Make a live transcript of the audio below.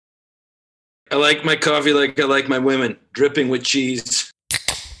I like my coffee like I like my women, dripping with cheese.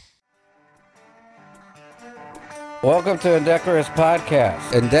 Welcome to Indecorous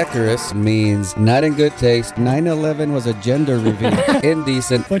Podcast. Indecorous means not in good taste. 9/11 was a gender reveal.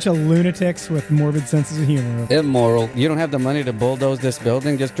 Indecent. Bunch of lunatics with morbid senses of humor. Immoral. You don't have the money to bulldoze this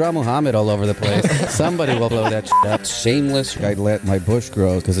building? Just draw Muhammad all over the place. Somebody will blow that shit up. Shameless. I let my bush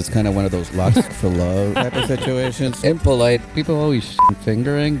grow because it's kind of one of those lots for love type of situations. Impolite. People always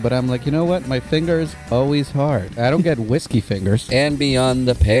fingering, but I'm like, you know what? My finger's always hard. I don't get whiskey fingers. And beyond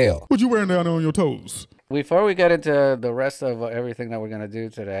the pale. What you wearing down there on your toes? Before we get into the rest of everything that we're going to do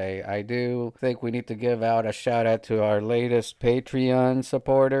today, I do think we need to give out a shout out to our latest Patreon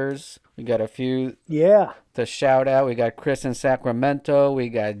supporters. We got a few to shout out. We got Chris in Sacramento. We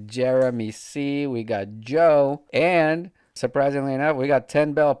got Jeremy C. We got Joe. And surprisingly enough, we got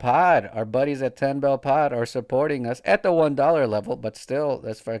 10 Bell Pod. Our buddies at 10 Bell Pod are supporting us at the $1 level, but still,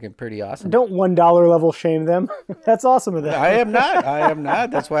 that's fucking pretty awesome. Don't $1 level shame them. That's awesome of them. I am not.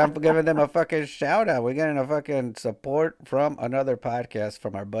 That's why I'm giving them a fucking shout out. We're getting a fucking support from another podcast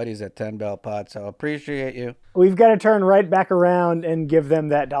from our buddies at 10 Bell Pod, so appreciate you. We've got to turn right back around and give them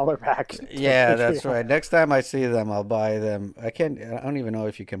that $1 back. Yeah, that's right. Next time I see them, I'll buy them. I don't even know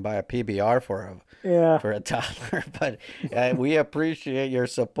if you can buy a PBR for $1, but we appreciate your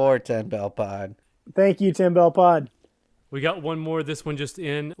support, 10 Bell Pod. Thank you, 10 Bell Pod. We got one more. This one just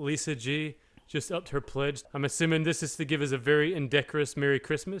in. Lisa G just upped her pledge. I'm assuming this is to give us a very indecorous Merry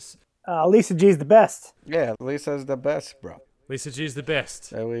Christmas. Lisa G's the best. Yeah, Lisa's the best, bro. Lisa G's the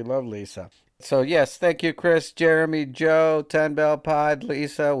best. We love Lisa. So, yes, thank you, Chris, Jeremy, Joe, 10 Bell Pod,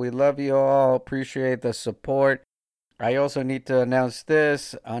 Lisa. We love you all. Appreciate the support. I also need to announce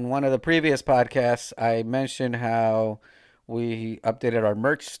this. On one of the previous podcasts, I mentioned how we updated our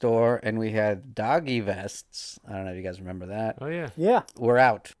merch store and we had doggy vests. I don't know if you guys remember that. Oh, yeah. Yeah. We're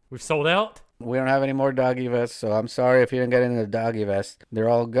out. We've sold out. We don't have any more doggy vests, so I'm sorry if you didn't get into the doggy vest. They're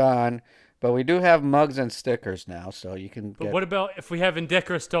all gone. But we do have mugs and stickers now, so you can But what about if we have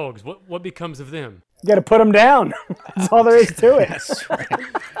indecorous dogs? What becomes of them? You got to put them down. That's all there is to it. That's right.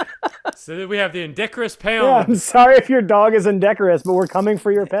 So we have the indecorous Yeah, pound. I'm sorry if your dog is indecorous, but we're coming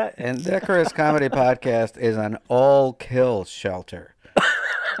for your pet. Indecorous Comedy Podcast is an all-kill shelter.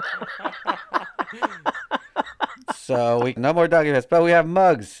 So no more doggy vests, but we have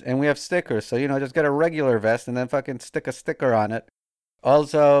mugs and we have stickers. So, just get a regular vest and then fucking stick a sticker on it.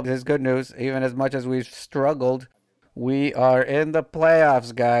 Also, this is good news. Even as much as we've struggled, we are in the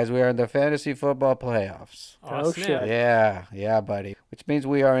playoffs, guys. We are in the fantasy football playoffs. Oh, snap. shit. Yeah, buddy. Which means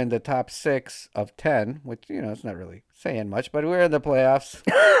we are in the top 6 of 10, which, it's not really saying much, but we're in the playoffs.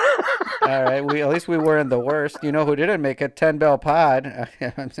 All right. At least we were in the worst. You know who didn't make it? 10 Bell Pod.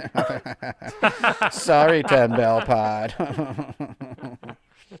 Sorry, 10 Bell Pod.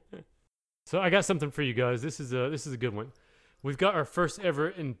 So I got something for you guys. This is a good one. We've got our first ever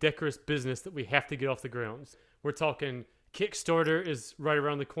indecorous business that we have to get off the grounds. We're talking Kickstarter is right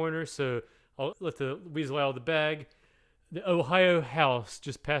around the corner, so I'll let the weasel out of the bag. The Ohio House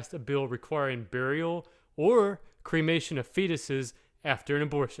just passed a bill requiring burial or cremation of fetuses after an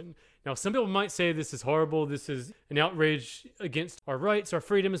abortion. Now, some people might say this is horrible, this is an outrage against our rights, our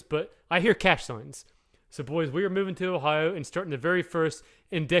freedoms, but I hear cash signs. So, boys, we are moving to Ohio and starting the very first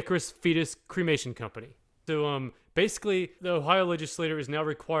indecorous fetus cremation company. So, basically, the Ohio legislature is now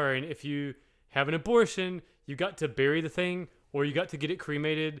requiring if you have an abortion, you got to bury the thing or you got to get it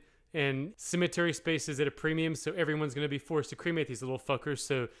cremated, and cemetery space is at a premium, so everyone's going to be forced to cremate these little fuckers.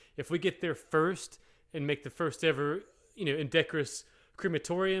 So if we get there first and make the first ever, indecorous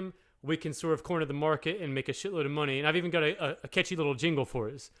crematorium, we can sort of corner the market and make a shitload of money. And I've even got a catchy little jingle for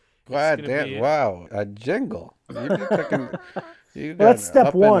us. God damn, wow, a jingle. That's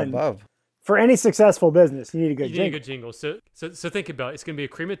step one. Above. For any successful business, you need a good jingle. Need a good jingle. So think about it. It's going to be a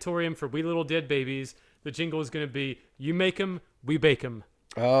crematorium for wee little dead babies. The jingle is going to be, you make them, we bake them.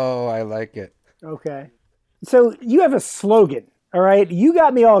 Oh, I like it. Okay. So you have a slogan, all right? You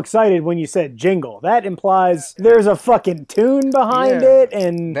got me all excited when you said jingle. That implies there's a fucking tune behind it.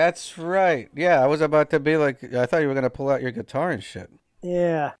 And that's right. Yeah, I was about to be like, I thought you were going to pull out your guitar and shit.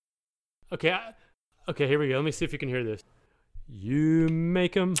 Yeah. Okay, here we go. Let me see if you can hear this. You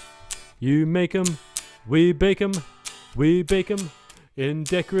make them, we bake them, we bake them.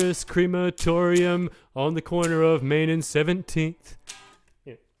 Indecorous crematorium on the corner of Main and 17th.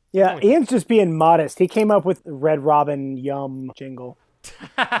 Yeah, Ian's just being modest. He came up with Red Robin Yum jingle.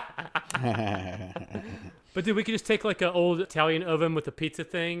 But dude, we could just take like an old Italian oven with a pizza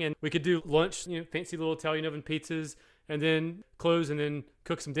thing, and we could do lunch, fancy little Italian oven pizzas, and then close and then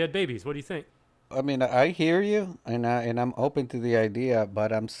cook some dead babies. What do you think? I mean, I hear you, and I'm open to the idea,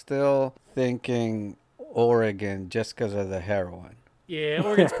 but I'm still thinking Oregon just because of the heroin. Yeah,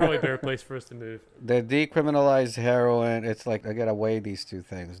 Oregon's probably a better place for us to move. The decriminalized heroin, it's like I gotta weigh these two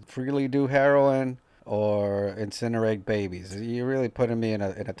things: freely do heroin or incinerate babies. You're really putting me in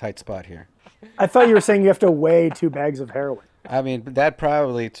a tight spot here. I thought you were saying you have to weigh 2 bags of heroin. I mean, that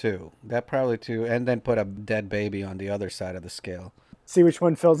probably too, and then put a dead baby on the other side of the scale. See which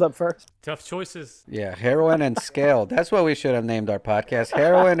one fills up first. Tough choices. Yeah, heroin and scale. That's what we should have named our podcast.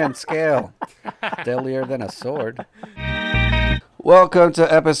 Heroin and scale. Deadlier than a sword. Welcome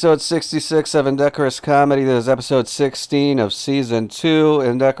to episode 66 of Indecorous Comedy. This is episode 16 of season 2.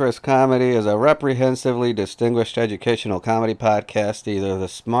 Indecorous Comedy is a reprehensively distinguished educational comedy podcast, either the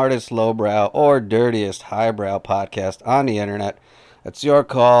smartest lowbrow or dirtiest highbrow podcast on the internet. It's your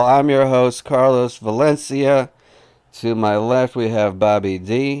call. I'm your host, Carlos Valencia. To my left, we have Bobby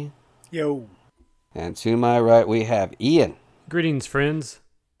D. Yo. And to my right, we have Ian. Greetings, friends.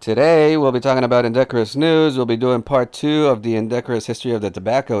 Today, we'll be talking about indecorous news. We'll be doing part 2 of the indecorous history of the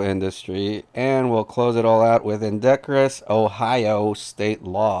tobacco industry. And we'll close it all out with indecorous Ohio state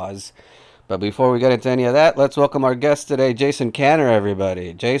laws. But before we get into any of that, let's welcome our guest today, Jason Canner,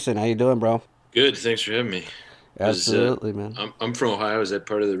 everybody. Jason, how you doing, bro? Good. Thanks for having me. Absolutely, man. I'm from Ohio. Is that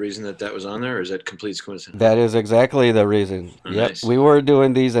part of the reason that was on there, or is that complete coincidence? That is exactly the reason. Oh, yep. nice. We were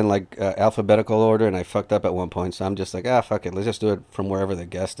doing these in like alphabetical order, and I fucked up at one point. So I'm just like, fuck it. Let's just do it from wherever the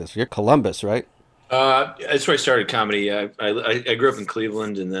guest is. You're Columbus, right? That's where I started comedy. I grew up in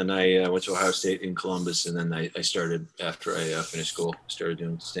Cleveland, and then I went to Ohio State in Columbus, and then I started after I finished school. Started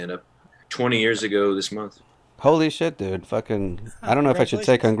doing stand-up 20 years ago this month. Holy shit, dude. Fucking, I don't know if I should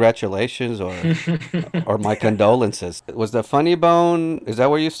say congratulations or my condolences. Was the Funny Bone, is that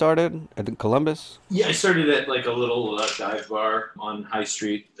where you started? At Columbus? Yeah, I started at like a little dive bar on High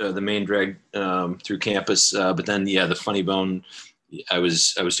Street, the main drag through campus. But then, the Funny Bone, I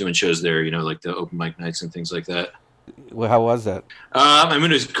was doing shows there, like the open mic nights and things like that. Well, how was that? I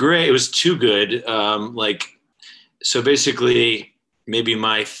mean, it was great. It was too good. So basically, maybe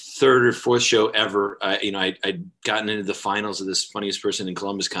my third or fourth show ever, I'd gotten into the finals of this Funniest Person in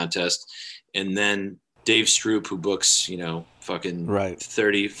Columbus contest. And then Dave Stroop, who books, fucking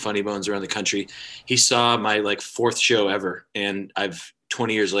 30 Funny Bones around the country, he saw my like fourth show ever. And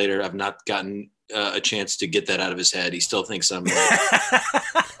 20 years later, I've not gotten a chance to get that out of his head. He still thinks I'm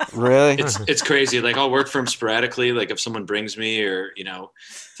like, really? It's crazy. Like I'll work for him sporadically, like if someone brings me or,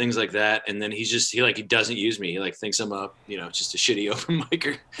 things like that. And then he doesn't use me. He like thinks I'm just a shitty open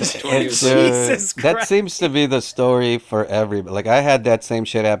micer. Jesus Christ. That seems to be the story for everybody. Like I had that same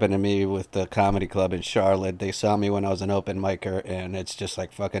shit happen to me with the comedy club in Charlotte. They saw me when I was an open micer, and it's just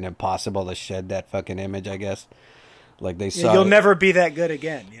like fucking impossible to shed that fucking image, I guess. Like they saw you'll never be that good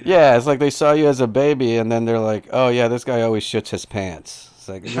again. Yeah, it's like they saw you as a baby, and then they're like, "Oh yeah, this guy always shits his pants." It's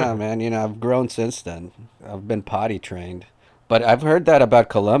like, no, man. I've grown since then. I've been potty trained. But I've heard that about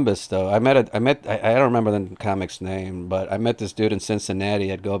Columbus, though. I don't remember the comic's name, but I met this dude in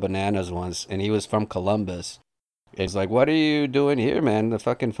Cincinnati at Go Bananas once, and he was from Columbus. He's like, "What are you doing here, man? The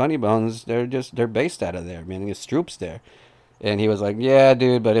fucking Funny Bones, they're based out of there. I mean, it's Stroop's there." And he was like, "Yeah,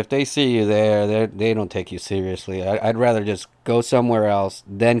 dude, but if they see you there, they don't take you seriously. I'd rather just go somewhere else,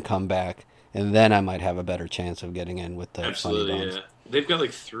 then come back, and then I might have a better chance of getting in with the Absolutely, Funny Bones." Yeah. They've got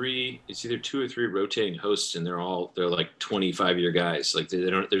like it's either 2 or 3 rotating hosts, and they're like 25-year guys. Like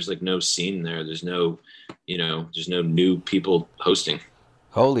there's like no scene there. There's no, there's no new people hosting.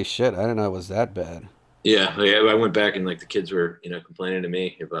 Holy shit, I didn't know it was that bad. Yeah, I went back and like the kids were, complaining to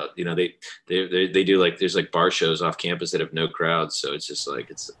me about, they do like there's like bar shows off campus that have no crowds, so it's just like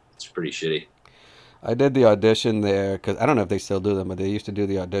it's pretty shitty. I did the audition there because I don't know if they still do them, but they used to do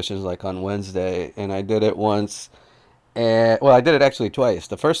the auditions like on Wednesday, and I did it once. And I did it actually twice.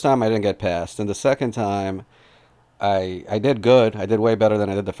 The first time I didn't get passed, and the second time I did good. I did way better than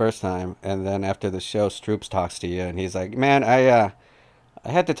I did the first time. And then after the show, Stroops talks to you, and he's like, "Man, I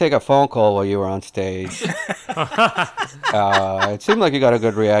had to take a phone call while you were on stage. It seemed like you got a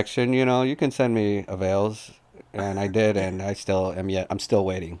good reaction. You can send me avails." And I did, and I'm still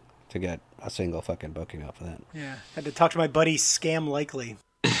waiting to get a single fucking booking off of that. Yeah, had to talk to my buddy Scam Likely.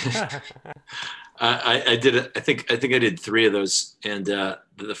 I did it. I think I did 3 of those, and the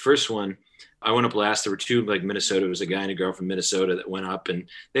first one, I went up last. There were 2 like Minnesota. It was a guy and a girl from Minnesota that went up, and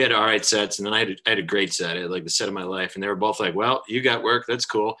they had all right sets. And then I had a great set. I had like the set of my life, and they were both like, "Well, you got work. That's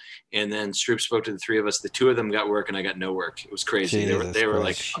cool." And then Stroop spoke to the 3 of us. The 2 of them got work, and I got no work. It was crazy. They were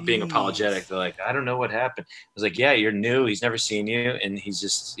like being apologetic. They're like, "I don't know what happened." I was like, "Yeah, you're new. He's never seen you, and he's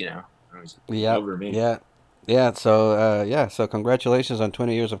just he's over me." Yeah. Yeah, so congratulations on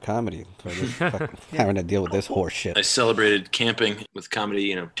 20 years of comedy for this having to deal with this horse shit. I celebrated camping with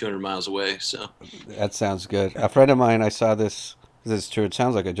comedy, 200 miles away. So that sounds good. A friend of mine, I saw this. This is true. It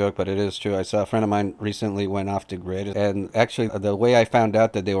sounds like a joke, but it is true. I saw a friend of mine recently went off the grid, and actually, the way I found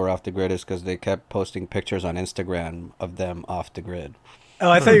out that they were off the grid is because they kept posting pictures on Instagram of them off the grid.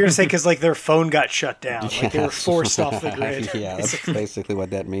 Oh, I thought you were going to say because like their phone got shut down, like they were forced off the grid. Yeah, that's basically what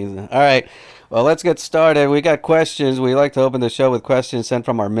that means. All right, well, let's get started. We got questions. We like to open the show with questions sent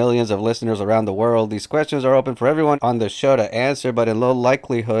from our millions of listeners around the world. These questions are open for everyone on the show to answer, but in low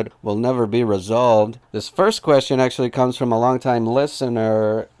likelihood will never be resolved. This first question actually comes from a longtime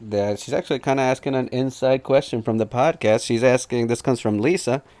listener that she's actually kind of asking an inside question from the podcast. She's asking, this comes from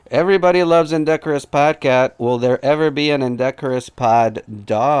Lisa. Everybody loves Indecorous Podcat. Will there ever be an Indecorous Pod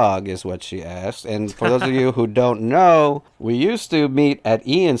dog, is what she asked. And for those of you who don't know, we used to meet at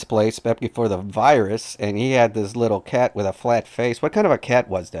Ian's place back before the virus, and he had this little cat with a flat face. What kind of a cat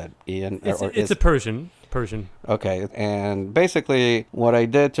was that, Ian? It's a Persian. Okay, and basically what I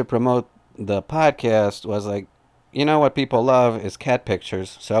did to promote the podcast was like, you know what people love is cat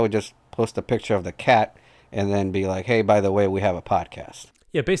pictures, so I would just post a picture of the cat and then be like, hey, by the way, we have a podcast.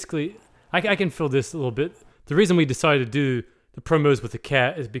 Yeah, basically, I can fill this a little bit. The reason we decided to do the promos with the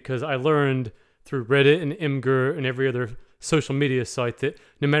cat is because I learned through Reddit and Imgur and every other social media site that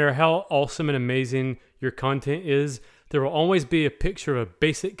no matter how awesome and amazing your content is, there will always be a picture of a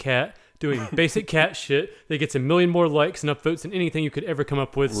basic cat doing basic cat shit that gets 1 million more likes and upvotes than anything you could ever come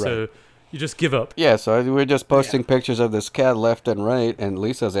up with. Right. So you just give up. Yeah, so we're just posting pictures of this cat left and right, and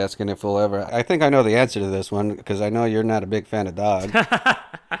Lisa's asking if we'll ever... I think I know the answer to this one, because I know you're not a big fan of dogs.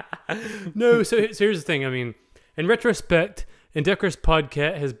 No, so here's the thing. I mean, in retrospect, Indecorous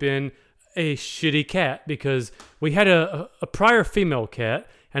Podcat has been a shitty cat, because we had a prior female cat,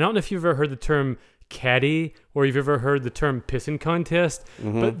 and I don't know if you've ever heard the term catty, or you've ever heard the term pissing contest,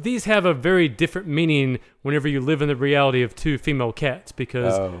 but these have a very different meaning whenever you live in the reality of two female cats,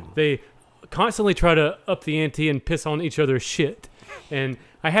 because they constantly try to up the ante and piss on each other's shit. And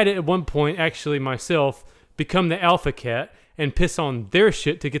I had it at one point, actually myself, become the alpha cat and piss on their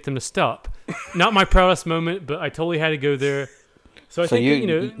shit to get them to stop. Not my proudest moment, but I totally had to go there. So I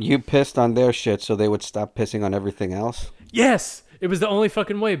think you pissed on their shit so they would stop pissing on everything else? Yes! It was the only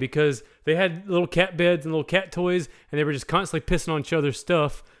fucking way, because they had little cat beds and little cat toys, and they were just constantly pissing on each other's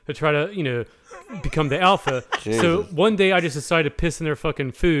stuff to try to, become the alpha. So one day I just decided to piss in their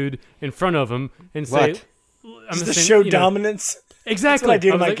fucking food in front of them and say... What? I'm just show dominance? Exactly. That's what I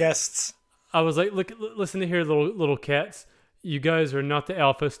do to my guests. I was like, look, listen to here, little cats. You guys are not the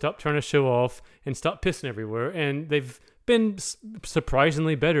alpha. Stop trying to show off and stop pissing everywhere. And they've been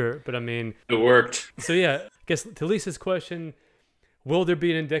surprisingly better, but I mean... It worked. So yeah, I guess to Lisa's question... Will there be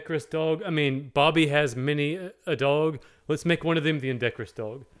an indecorous dog? I mean, Bobby has many a dog. Let's make one of them the indecorous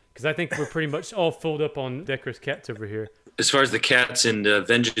dog. Because I think we're pretty much all filled up on decorous cats over here. As far as the cats and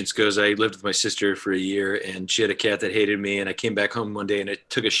vengeance goes, I lived with my sister for a year, and she had a cat that hated me, and I came back home one day, and it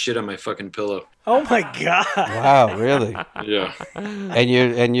took a shit on my fucking pillow. Oh, my God. Wow, really? Yeah.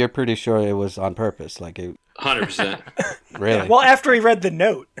 And you're pretty sure it was on purpose? Like it... 100%. Really? Well, after he read the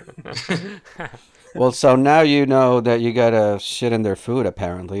note. Well, so now you know that you gotta shit in their food,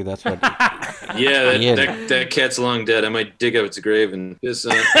 apparently. That's what... Yeah, that cat's long dead. I might dig up its grave and piss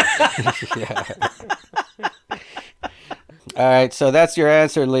on it. Yeah. All right, so that's your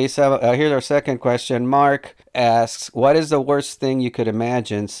answer, Lisa. Here's our second question. Mark asks, what is the worst thing you could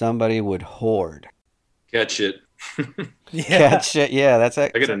imagine somebody would hoard? Cat shit. Cat shit, yeah. That's I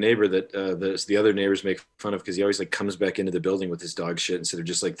got a neighbor that the other neighbors make fun of because he always comes back into the building with his dog shit instead of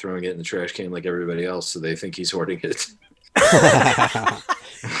just throwing it in the trash can like everybody else, so they think he's hoarding it. Yeah,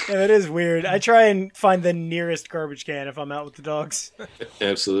 that is weird. I try and find the nearest garbage can if I'm out with the dogs.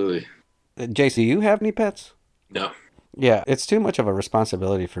 Absolutely. JC, you have any pets? No. Yeah, it's too much of a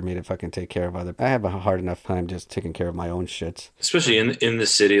responsibility for me to fucking take care of other. I have a hard enough time just taking care of my own shits. Especially in the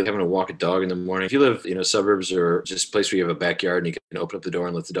city, having to walk a dog in the morning. If you live, suburbs or just a place where you have a backyard and you can open up the door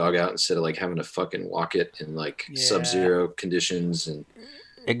and let the dog out instead of having to fucking walk it in sub-zero conditions and.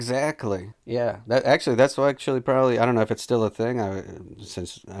 Exactly. Yeah. That's probably, I don't know if it's still a thing.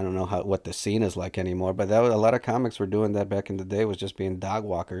 Since I don't know what the scene is like anymore. But a lot of comics were doing that back in the day. Was just being dog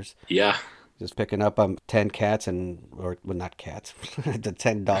walkers. Yeah. Just picking up 10 cats not cats, the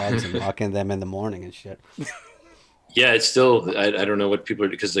 10 dogs and walking them in the morning and shit. Yeah, it's still, I don't know what people are,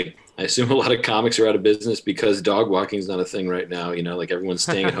 because I assume a lot of comics are out of business because dog walking is not a thing right now. Everyone's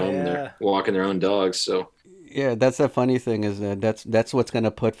staying at home and they're walking their own dogs. So. Yeah, that's the funny thing is that's what's going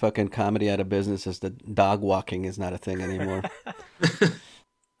to put fucking comedy out of business is that dog walking is not a thing anymore.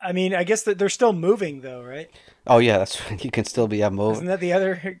 I mean, I guess that they're still moving though, right? Oh yeah, that's you can still be moving. Isn't that the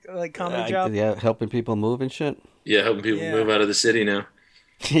other like comedy job? Yeah, helping people move and shit. Yeah, helping people move out of the city now.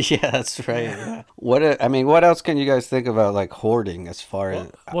 Yeah, that's right. Yeah. What else can you guys think about like hoarding as far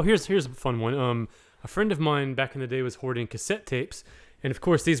as? Well, here's a fun one. A friend of mine back in the day was hoarding cassette tapes, and of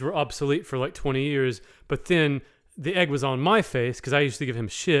course these were obsolete for like 20 years. But then the egg was on my face because I used to give him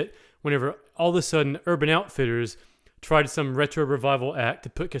shit whenever all of a sudden Urban Outfitters tried some retro revival act to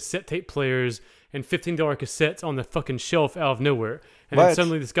put cassette tape players and $15 cassettes on the fucking shelf out of nowhere. And then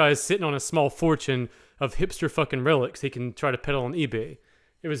suddenly this guy is sitting on a small fortune of hipster fucking relics he can try to peddle on eBay.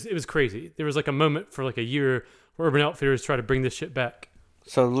 It was crazy. There was like a moment for like a year where Urban Outfitters tried to bring this shit back.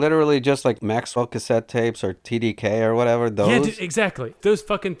 So literally just like Maxwell cassette tapes or TDK or whatever, those? Yeah, dude, exactly. Those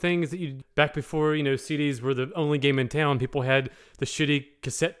fucking things that you, back before, CDs were the only game in town, people had the shitty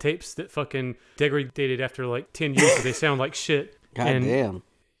cassette tapes that fucking degraded after like 10 years so they sound like shit. God damn.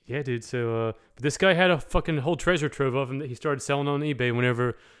 Yeah, dude. So this guy had a fucking whole treasure trove of them that he started selling on eBay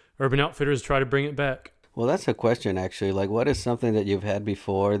whenever Urban Outfitters tried to bring it back. Well, that's a question, actually. Like, what is something that you've had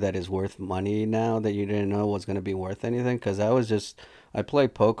before that is worth money now that you didn't know was going to be worth anything? Because I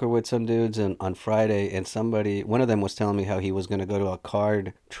played poker with some dudes on Friday, and one of them was telling me how he was going to go to a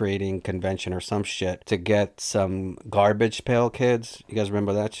card trading convention or some shit to get some Garbage Pail Kids. You guys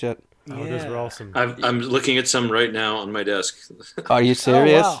remember that shit? Oh, those were awesome. I'm looking at some right now on my desk. Are you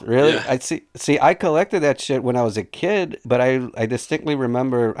serious? Oh, wow. Really? Yeah. I see. I collected that shit when I was a kid, but I distinctly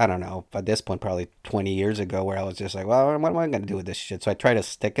remember, I don't know, at this point, probably 20 years ago, where I was just like, well, what am I going to do with this shit? So I tried to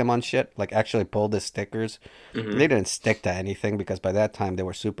stick them on shit, like actually pull the stickers. Mm-hmm. They didn't stick to anything because by that time they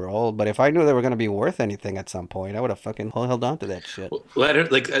were super old. But if I knew they were going to be worth anything at some point, I would have fucking held on to that shit. Well, I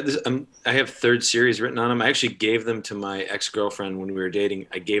don't I have third series written on them. I actually gave them to my ex-girlfriend when we were dating.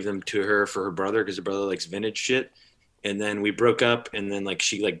 I gave them to her for her brother because her brother likes vintage shit. And then we broke up, and then like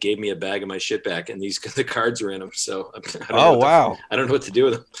she like gave me a bag of my shit back, and the cards were in them. So I don't know what to do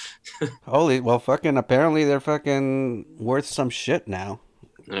with them. Holy, well, fucking apparently they're fucking worth some shit now.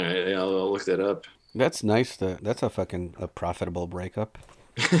 All right, yeah, I'll look that up. That's nice. That's a profitable breakup.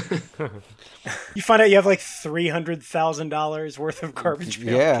 You find out you have like $300,000 worth of Garbage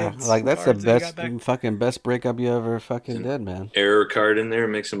Pail Kids. Like that's the best breakup you ever fucking did, man. Error card in there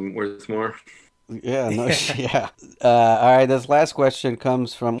makes them worth more. Yeah, no, yeah. All right, this last question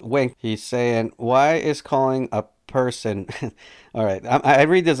comes from Wink. He's saying, why is calling a person... All right, I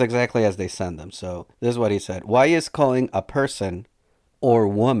read this exactly as they send them. So this is what he said. Why is calling a person or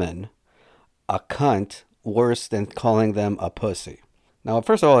woman a cunt worse than calling them a pussy? Now,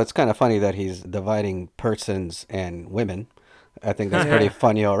 first of all, it's kind of funny that he's dividing persons and women. I think that's pretty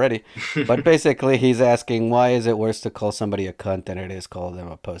funny already. But basically, he's asking, why is it worse to call somebody a cunt than it is call them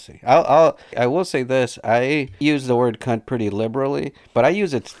a pussy? I will say this. I use the word cunt pretty liberally, but I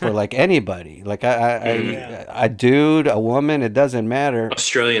use it for like anybody. Like a dude, a woman, it doesn't matter.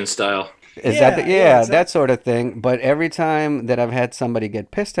 Australian style. That sort of thing. But every time that I've had somebody get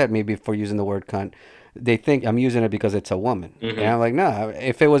pissed at me before using the word cunt, they think I'm using it because it's a woman. Mm-hmm. And I'm like, no,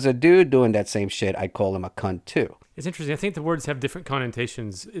 if it was a dude doing that same shit, I'd call him a cunt too. It's interesting. I think the words have different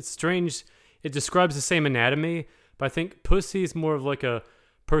connotations. It's strange. It describes the same anatomy, but I think pussy is more of like a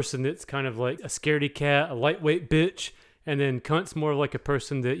person that's kind of like a scaredy cat, a lightweight bitch, and then cunt's more of like a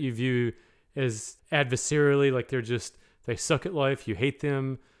person that you view as adversarially, like they suck at life, you hate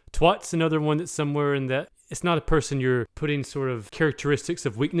them. Twat's another one that's somewhere in that. It's not a person you're putting sort of characteristics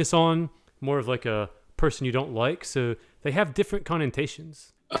of weakness on, more of like a person you don't like. So they have different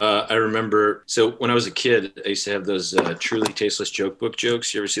connotations. I remember, so when I was a kid, I used to have those truly tasteless joke book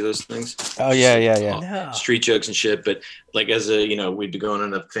jokes. You ever see those things? Oh, yeah. No. Street jokes and shit. But like we'd be going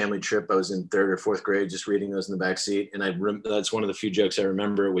on a family trip. I was in 3rd or 4th grade just reading those in the back seat. And that's one of the few jokes I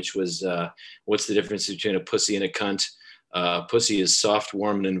remember, which was, what's the difference between a pussy and a cunt? Pussy is soft,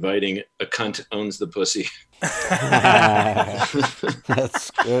 warm, and inviting. A cunt owns the pussy.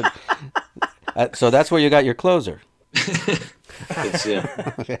 That's good. So that's where you got your closer. I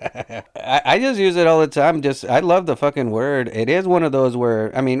just use it all the time. I love the fucking word. It is one of those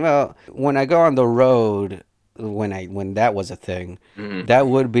where, when I go on the road, when that was a thing, that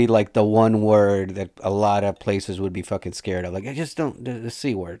would be like the one word that a lot of places would be fucking scared of. Like, I just don't do the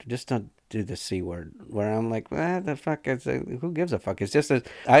C word. Just don't do the C word. Where I'm like, the fuck is it? Who gives a fuck? It's just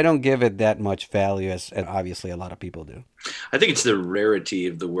I don't give it that much value as obviously a lot of people do. I think it's the rarity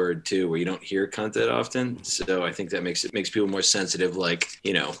of the word too, where you don't hear cunt that often. So I think that makes people more sensitive. Like,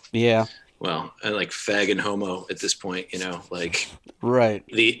 Yeah. well, and like fag and homo at this point, like right.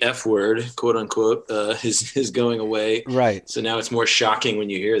 The F word, quote unquote, is going away. Right. So now it's more shocking when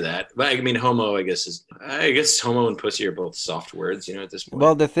you hear that. But I mean, homo, I guess homo and pussy are both soft words, at this point.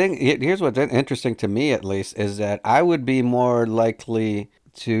 Well, the thing, here's what's interesting to me, at least, is that I would be more likely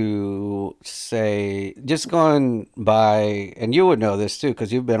to say, just going by, and you would know this too,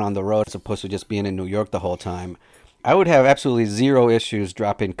 because you've been on the road as opposed to just being in New York the whole time. I would have absolutely zero issues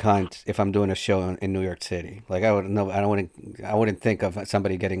dropping cunt if I'm doing a show in New York City. Like I wouldn't think of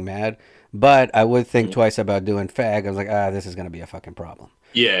somebody getting mad, but I would think twice about doing fag. I was like, this is gonna be a fucking problem.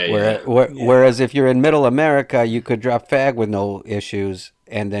 Yeah. Whereas if you're in Middle America, you could drop fag with no issues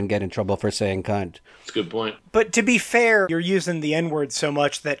and then get in trouble for saying cunt. That's a good point. But to be fair, you're using the N-word so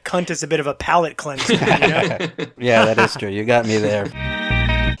much that cunt is a bit of a palate cleanser. Yeah, that is true. You got me there.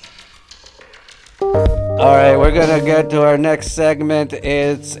 All right, we're going to get to our next segment.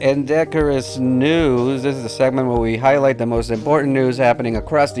 It's Indecorous News. This is the segment where we highlight the most important news happening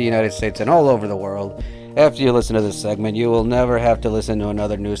across the United States and all over the world. After you listen to this segment, you will never have to listen to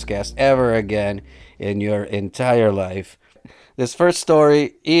another newscast ever again in your entire life. This first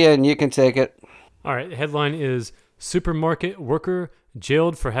story, Ian, you can take it. All right, the headline is Supermarket Worker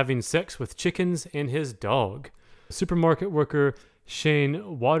Jailed for Having Sex with Chickens and His Dog. Supermarket worker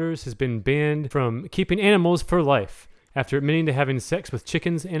Shane Waters has been banned from keeping animals for life after admitting to having sex with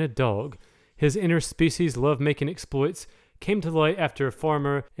chickens and a dog. His interspecies love-making exploits came to light after a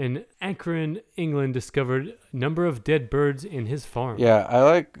farmer in Akron, England, discovered a number of dead birds in his farm. Yeah, I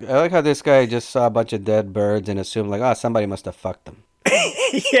like how this guy just saw a bunch of dead birds and assumed like, somebody must have fucked them.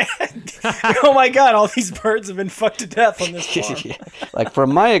 Yeah. Oh my God, all these birds have been fucked to death on this farm. Like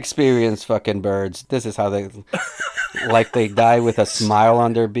from my experience, fucking birds, this is how they die with a smile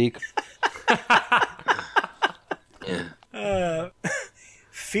on their beak. Yeah.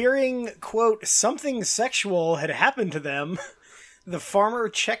 Fearing, quote, something sexual had happened to them, the farmer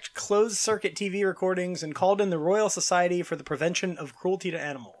checked closed-circuit TV recordings and called in the Royal Society for the Prevention of Cruelty to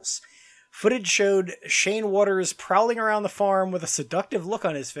Animals. Footage showed Shane Waters prowling around the farm with a seductive look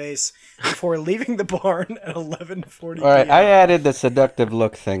on his face before leaving the barn at 11:40 p.m. All right, I added the seductive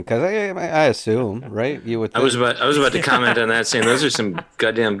look thing because I assume, right? You would. I was about to comment on that, saying those are some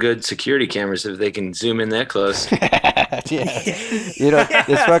goddamn good security cameras if they can zoom in that close. Yeah.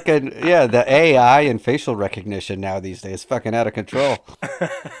 It's fucking the AI and facial recognition now these days fucking out of control.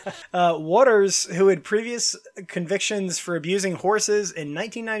 Waters, who had previous convictions for abusing horses in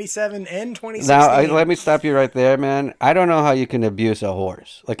 1997 and 2016. Now, let me stop you right there, man. I don't know how you can abuse a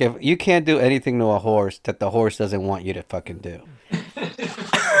horse. Like, if you can't do anything to a horse that the horse doesn't want you to fucking do.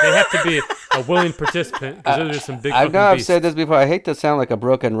 They have to be a willing participant because those are some big fucking beasts. I've said this before. I hate to sound like a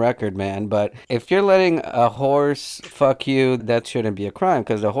broken record, man, but if you're letting a horse fuck you, that shouldn't be a crime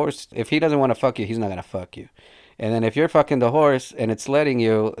because the horse, if he doesn't want to fuck you, he's not going to fuck you. And then if you're fucking the horse and it's letting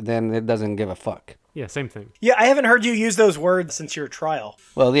you, then it doesn't give a fuck. Yeah, same thing. Yeah, I haven't heard you use those words since your trial.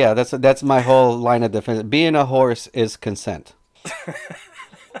 Well, yeah, that's my whole line of defense. Being a horse is consent.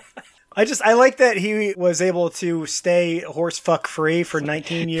 I like that he was able to stay horse fuck free for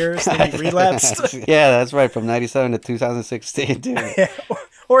 19 years and he relapsed. Yeah, that's right, from 97 to 2016, dude. Yeah.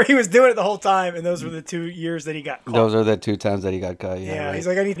 Or he was doing it the whole time, and those were the 2 years that he got caught. Those are the 2 times that he got caught, yeah. Right. He's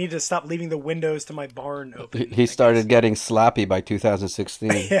like, I need to stop leaving the windows to my barn open. He started getting sloppy by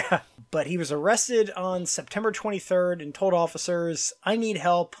 2016. Yeah. But he was arrested on September 23rd and told officers, I need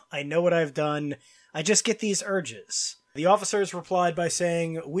help. I know what I've done. I just get these urges. The officers replied by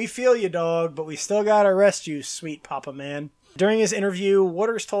saying, we feel you, dog, but we still gotta arrest you, sweet papa man. During his interview,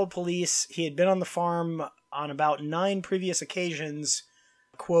 Waters told police he had been on the farm on about 9 previous occasions,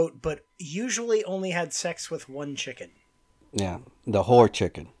 quote, but usually only had sex with 1 chicken. Yeah, the whore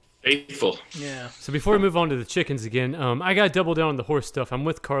chicken. Faithful. Yeah. So before we move on to the chickens again, I got to double down on the horse stuff. I'm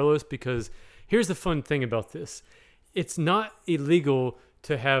with Carlos because here's the fun thing about this. It's not illegal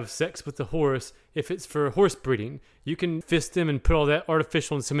to have sex with the horse if it's for horse breeding. You can fist them and put all that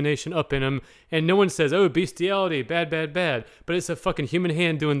artificial insemination up in them, and no one says, oh, bestiality, bad, bad, bad. But it's a fucking human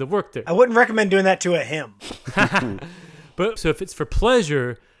hand doing the work there. I wouldn't recommend doing that to a him. But so if it's for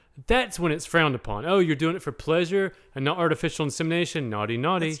pleasure, that's when it's frowned upon. Oh, you're doing it for pleasure and not artificial insemination? Naughty,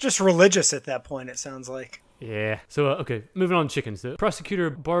 naughty. It's just religious at that point, it sounds like. Yeah. So, okay, moving on to chickens. The prosecutor,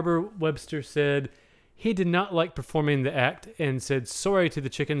 Barbara Webster, said he did not like performing the act and said sorry to the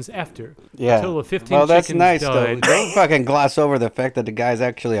chickens after. Yeah. A total of 15 well, that's chickens nice, died. though. Don't fucking gloss over the fact that the guy's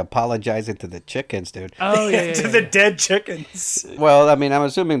actually apologizing to the chickens, dude. Oh, yeah. To the dead chickens. Well, I mean, I'm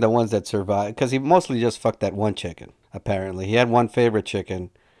assuming the ones that survived, because he mostly just fucked that 1 chicken, apparently. He had 1 favorite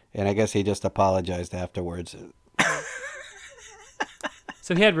chicken, and I guess he just apologized afterwards. So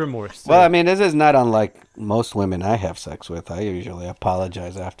So he had remorse. So. Well, I mean, this is not unlike most women I have sex with. I usually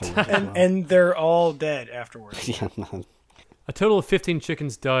apologize afterwards. And they're all dead afterwards. Yeah, A total of 15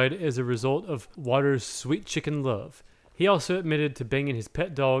 chickens died as a result of Waters' sweet chicken love. He also admitted to banging his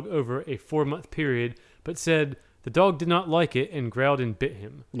pet dog over a 4-month period, but said the dog did not like it and growled and bit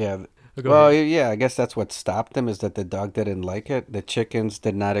him. yeah. Go ahead. Yeah, I guess that's what stopped him, is that the dog didn't like it. The chickens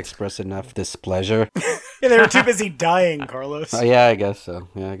did not express enough displeasure. Yeah, they were too busy dying, Carlos. Yeah, I guess so.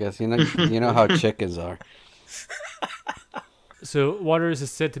 Yeah, I guess you know how chickens are. So Waters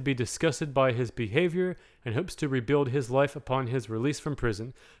is said to be disgusted by his behavior and hopes to rebuild his life upon his release from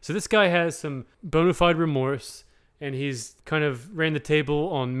prison. So this guy has some bona fide remorse, and he's kind of ran the table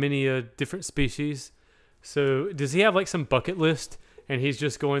on many different species. So does he have like some bucket list? And he's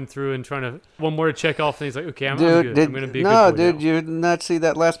just going through and trying to one more to check off, and he's like, "Okay, I'm good. I'm going to be a good boy now." You not see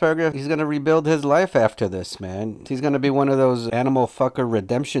that last paragraph? He's going to rebuild his life after this, man. He's going to be one of those animal fucker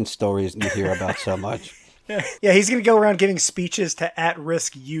redemption stories you hear about so much. Yeah, he's going to go around giving speeches to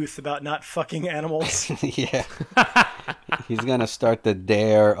at-risk youth about not fucking animals. Yeah. He's going to start the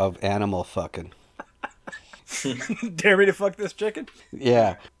dare of animal fucking. Dare me to fuck this chicken?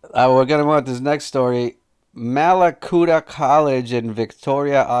 Yeah. We're going to want this next story. Malakuta College in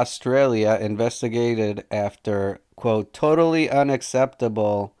Victoria, Australia investigated after, quote, totally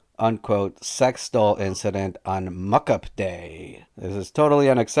unacceptable, unquote, sex doll incident on Muck-Up Day. This is totally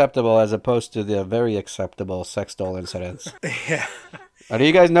unacceptable as opposed to the very acceptable sex doll incidents. Yeah. Do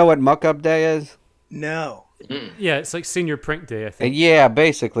you guys know what Muck-Up Day is? No. Yeah, it's like senior prank day, I think. Yeah,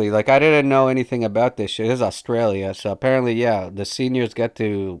 basically. Like, I didn't know anything about this shit. This is Australia, so apparently, yeah, the seniors get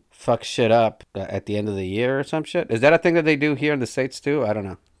to fuck shit up at the end of the year or some shit. Is that a thing that they do here in the States, too? I don't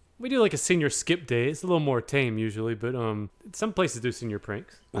know. We do like a senior skip day. It's a little more tame usually, but some places do senior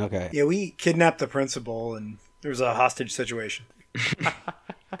pranks. Okay. Yeah, we kidnapped the principal, and there was a hostage situation.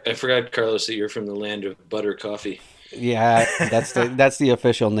 I forgot, Carlos, that you're from the land of butter coffee. Yeah, that's the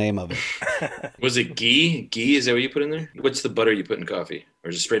official name of it. Was it ghee? Ghee, is that what you put in there? What's the butter you put in coffee? Or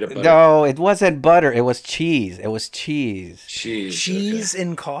is it straight up butter? No, it wasn't butter. It was cheese. It was cheese. Cheese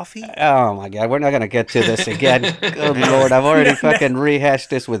in coffee? Oh, my God. We're not going to get to this again. Good Lord. I've already fucking rehashed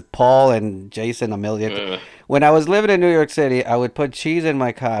this with Paul and Jason a million. When I was living in New York City, I would put cheese in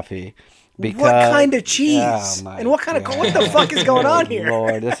my coffee. Because, what kind of cheese? And what kind of what the fuck is going on here?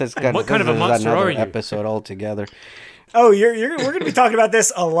 Lord, this is what kind of a monster are you? Episode altogether. Oh, we're going to be talking about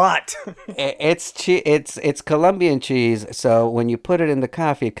this a lot. It's Colombian cheese, so when you put it in the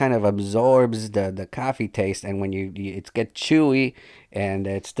coffee, it kind of absorbs the coffee taste, and when it gets chewy and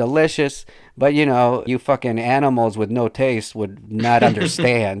it's delicious. But you fucking animals with no taste would not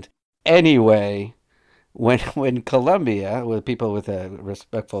understand. Anyway. When Colombia, with people with a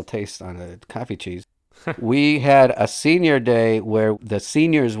respectful taste on a coffee cheese, we had a senior day where the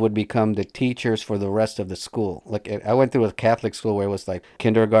seniors would become the teachers for the rest of the school. Like, I went through a Catholic school where it was like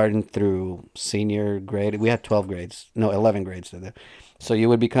kindergarten through senior grade. We had 11 grades. So you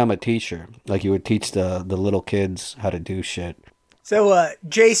would become a teacher. Like, you would teach the little kids how to do shit. So,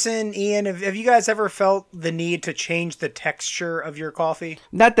 Jason, Ian, have you guys ever felt the need to change the texture of your coffee?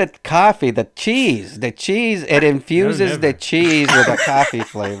 Not the coffee, the cheese. The cheese, it infuses the cheese with a coffee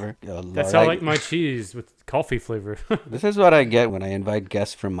flavor. Oh, that's how I like my cheese, with coffee flavor. This is what I get when I invite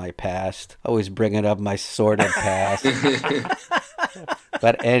guests from my past. Always bringing up my sordid past.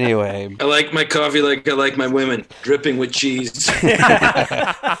 But anyway. I like my coffee like I like my women, dripping with cheese.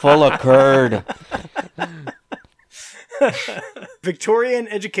 Full of curd. Victorian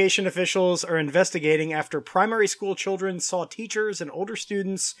education officials are investigating after primary school children saw teachers and older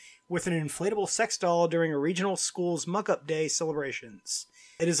students with an inflatable sex doll during a regional school's Muck-Up Day celebrations.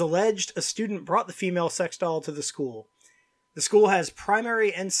 It is alleged a student brought the female sex doll to the school. The school has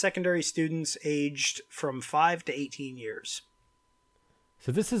primary and secondary students aged from 5 to 18 years.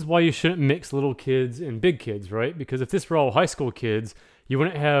 So this is why you shouldn't mix little kids and big kids, right? Because if this were all high school kids, you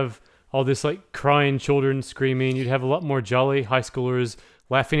wouldn't have all this like crying children screaming. You'd have a lot more jolly high schoolers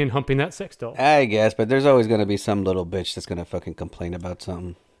laughing and humping that sex doll. I guess, but there's always going to be some little bitch that's going to fucking complain about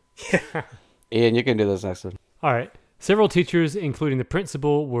something. Ian, you can do this next one. All right. Several teachers, including the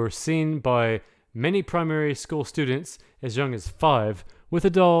principal, were seen by many primary school students as young as 5 with a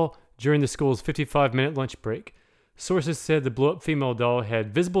doll during the school's 55-minute lunch break. Sources said the blow-up female doll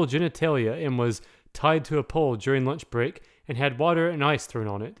had visible genitalia and was tied to a pole during lunch break and had water and ice thrown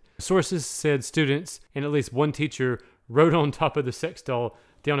on it. Sources said students and at least one teacher rode on top of the sex doll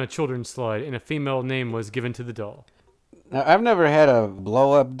down a children's slide, and a female name was given to the doll. Now, I've never had a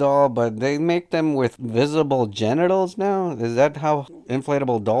blow-up doll, but they make them with visible genitals now? Is that how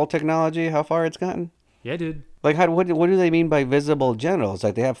inflatable doll technology, how far it's gotten? Yeah, dude. Like, what do they mean by visible genitals?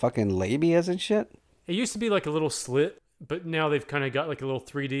 Like, they have fucking labias and shit? It used to be like a little slit, but now they've kind of got like a little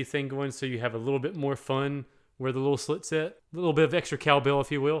 3D thing going, so you have a little bit more fun where the little slit's at. A little bit of extra cowbell,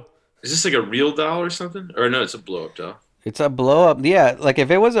 if you will. Is this like a real doll or something? Or no, it's a blow-up doll. It's a blow-up. Yeah, like,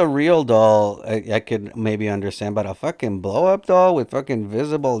 if it was a real doll, I could maybe understand, but a fucking blow-up doll with fucking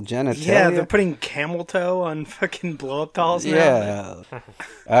visible genitalia? Yeah, they're putting camel toe on fucking blow-up dolls now. Yeah.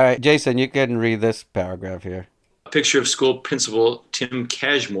 All right, Jason, you can read this paragraph here. Picture of school principal Tim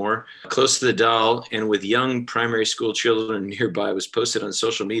Cashmore close to the doll and with young primary school children nearby was posted on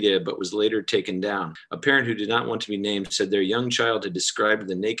social media but was later taken down. A parent who did not want to be named said their young child had described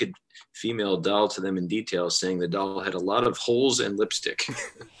the naked female doll to them in detail, saying the doll had a lot of holes and lipstick.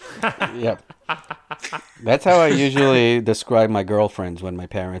 Yep. That's how I usually describe my girlfriends when my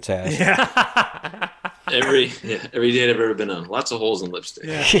parents ask. Yeah. Every date I've ever been on. Lots of holes and lipstick.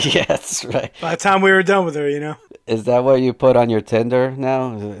 Yeah. Yeah, that's right. By the time we were done with her, you know. Is that what you put on your Tinder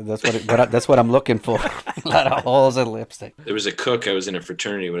now? That's what I'm looking for. A lot of holes and lipstick. There was a cook. I was in a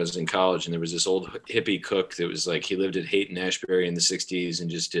fraternity when I was in college, and there was this old hippie cook that was like, he lived at Haight and Ashbury in the 60s and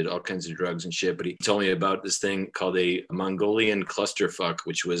just did all kinds of drugs and shit. But he told me about this thing called a Mongolian clusterfuck,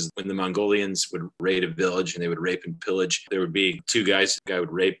 which was when the Mongolians would raid a village and they would rape and pillage. There would be two guys. A guy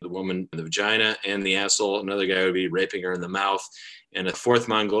would rape the woman in the vagina and the asshole. Another guy would be raping her in the mouth. And a fourth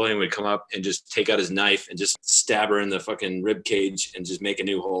Mongolian would come up and just take out his knife and just stab her in the fucking rib cage and just make a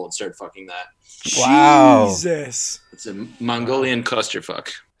new hole and start fucking that. Wow. Jesus. It's a Mongolian clusterfuck.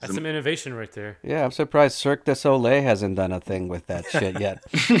 That's some innovation right there. Yeah, I'm surprised Cirque du Soleil hasn't done a thing with that shit yet.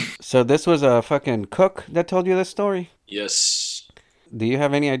 So this was a fucking cook that told you this story? Yes. Do you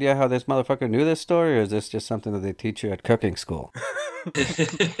have any idea how this motherfucker knew this story, or is this just something that they teach you at cooking school?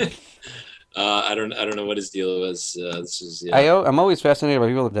 I don't know what his deal was. This is yeah. I'm always fascinated by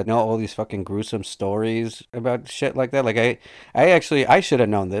people that know all these fucking gruesome stories about shit like that. Like I should have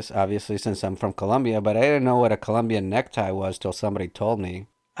known this, obviously, since I'm from Colombia, but I didn't know what a Colombian necktie was till somebody told me.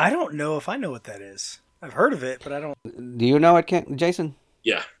 I don't know if I know what that is. I've heard of it, but I don't. Do you know it, Jason?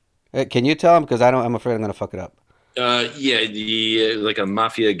 Yeah. Can you tell him? Because I'm afraid I'm gonna fuck it up. Yeah, like a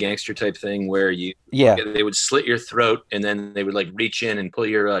mafia gangster type thing where they would slit your throat and then they would like reach in and pull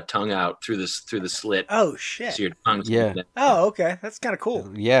your tongue out through the slit. Oh shit! So your tongue's Oh, okay, that's kind of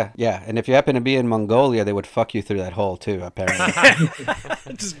cool. Yeah, and if you happen to be in Mongolia, they would fuck you through that hole too. Apparently,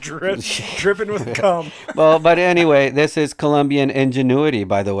 just dripping with cum. Well, but anyway, this is Colombian ingenuity,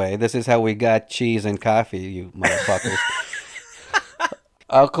 by the way. This is how we got cheese and coffee, you motherfuckers.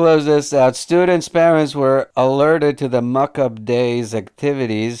 I'll close this out. Students' parents were alerted to the muck-up day's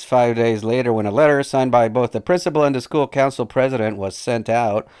activities 5 days later when a letter signed by both the principal and the school council president was sent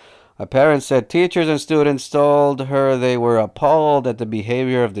out. A parent said teachers and students told her they were appalled at the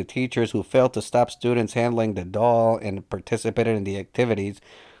behavior of the teachers who failed to stop students handling the doll and participated in the activities.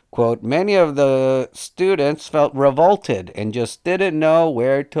 Quote, many of the students felt revolted and just didn't know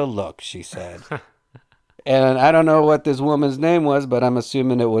where to look, she said. And I don't know what this woman's name was, but I'm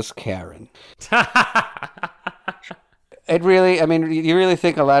assuming it was Karen. It really, I mean, you really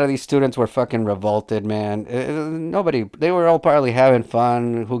think a lot of these students were fucking revolted, man? They were all probably having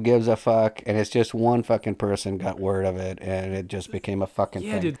fun. Who gives a fuck? And it's just one fucking person got word of it, and it just became a fucking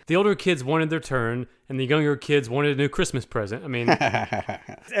thing. Yeah, dude. The older kids wanted their turn, and the younger kids wanted a new Christmas present. I mean,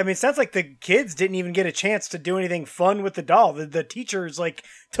 it sounds like the kids didn't even get a chance to do anything fun with the doll. The teachers like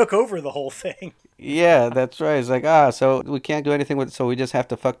took over the whole thing. Yeah, that's right. It's like, so we can't do anything with it, so we just have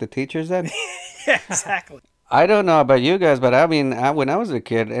to fuck the teachers then? Yeah, exactly. I don't know about you guys, but I mean, when I was a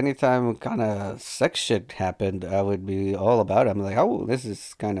kid, anytime kind of sex shit happened, I would be all about it. I'm like, oh, this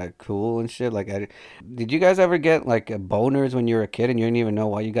is kind of cool and shit. Like, did you guys ever get like boners when you were a kid and you didn't even know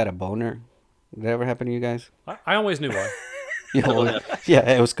why you got a boner? Did that ever happen to you guys? I always knew why. Yeah,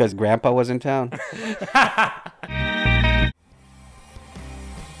 it was because Grandpa was in town.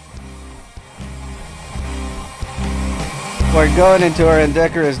 We're going into our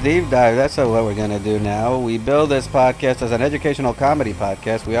indecorous deep dive. That's what we're going to do now. We build this podcast as an educational comedy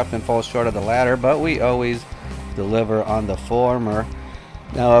podcast. We often fall short of the latter, but we always deliver on the former.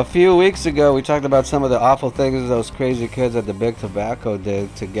 Now, a few weeks ago, we talked about some of the awful things those crazy kids at the Big Tobacco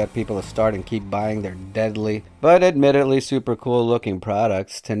did to get people to start and keep buying their deadly, but admittedly super cool looking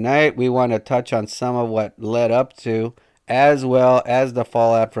products. Tonight, we want to touch on some of what led up to, as well as the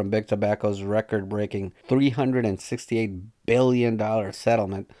fallout from Big Tobacco's record-breaking $368 billion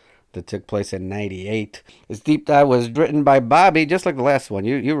settlement that took place in '98. This deep dive was written by Bobby, just like the last one.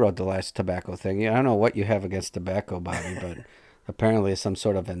 You wrote the last tobacco thing. I don't know what you have against tobacco, Bobby, but apparently some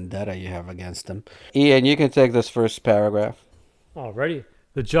sort of vendetta you have against them. Ian, you can take this first paragraph. Alrighty.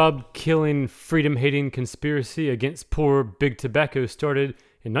 The job-killing, freedom-hating conspiracy against poor Big Tobacco started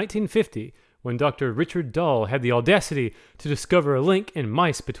in 1950 when Dr. Richard Dahl had the audacity to discover a link in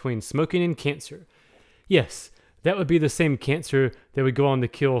mice between smoking and cancer. Yes, that would be the same cancer that would go on to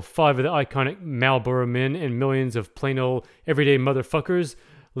kill 5 of the iconic Marlboro men and millions of plain old everyday motherfuckers.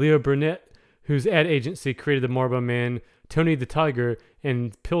 Leo Burnett, whose ad agency created the Marlboro Man, Tony the Tiger,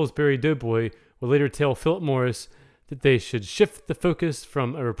 and Pillsbury Doughboy, will later tell Philip Morris that they should shift the focus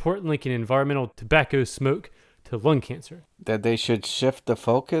from a report linking environmental tobacco smoke to lung cancer. That they should shift the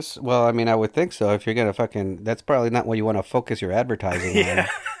focus? Well, I mean, I would think so. If you're going to that's probably not what you want to focus your advertising on.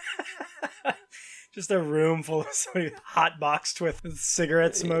 Just a room full of somebody hot boxed with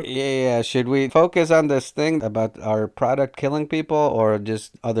cigarette smoke. Yeah. Should we focus on this thing about our product killing people or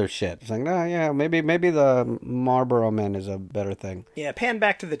just other shit? It's like, no, yeah, maybe the Marlboro Man is a better thing. Yeah, pan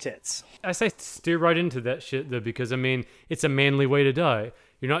back to the tits. I say steer right into that shit, though, because, I mean, it's a manly way to die.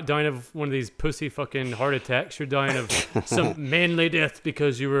 You're not dying of one of these pussy fucking heart attacks. You're dying of some manly death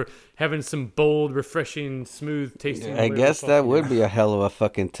because you were having some bold, refreshing, smooth tasting. I guess that would be a hell of a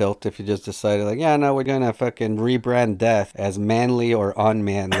fucking tilt if you just decided, like, yeah, no, we're going to fucking rebrand death as manly or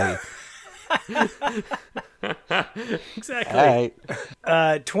unmanly. Exactly. All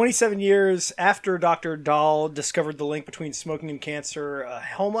right. 27 years after Dr. Dahl discovered the link between smoking and cancer,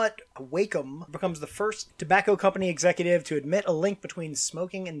 Helmut Wacom becomes the first tobacco company executive to admit a link between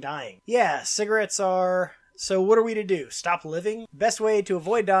smoking and dying. Yeah, cigarettes are... So what are we to do? Stop living? Best way to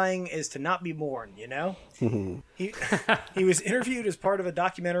avoid dying is to not be born, you know? He was interviewed as part of a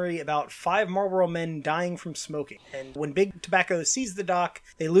documentary about 5 Marlboro men dying from smoking. And when Big Tobacco sees the doc,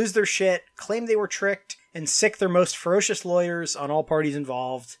 they lose their shit, claim they were tricked, and sick their most ferocious lawyers on all parties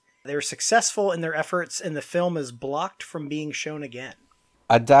involved. They were successful in their efforts, and the film is blocked from being shown again.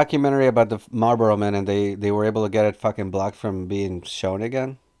 A documentary about the Marlboro Men, and they were able to get it fucking blocked from being shown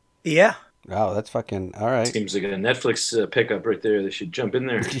again? Yeah. Wow, that's fucking all right. Seems like a Netflix pickup right there. They should jump in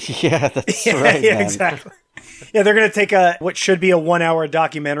there. Yeah, that's right. Yeah, man. exactly. Yeah, they're going to take what should be a 1-hour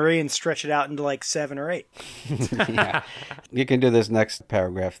documentary and stretch it out into like 7 or 8. Yeah. You can do this next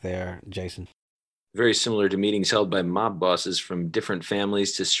paragraph there, Jason. Very similar to meetings held by mob bosses from different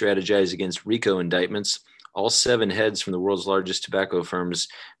families to strategize against RICO indictments. All 7 heads from the world's largest tobacco firms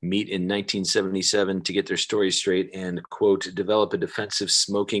meet in 1977 to get their story straight and, quote, develop a defensive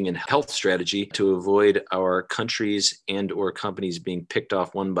smoking and health strategy to avoid our countries and or companies being picked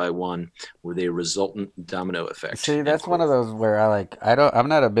off one by one with a resultant domino effect. See, that's one of those where I'm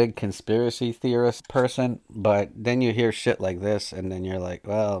not a big conspiracy theorist person, but then you hear shit like this and then you're like,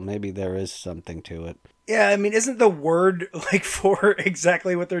 well, maybe there is something to it. Yeah, I mean, isn't the word like for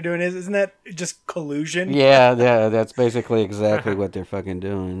exactly what they're doing isn't that just collusion? Yeah, that's basically exactly what they're fucking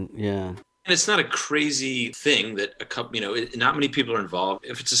doing. Yeah. And it's not a crazy thing that a couple, not many people are involved.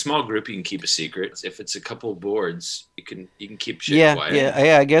 If it's a small group, you can keep a secret. If it's a couple of boards, you can keep shit quiet.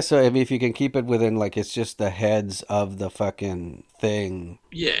 Yeah, I guess so. I mean, if you can keep it within, like, it's just the heads of the fucking thing.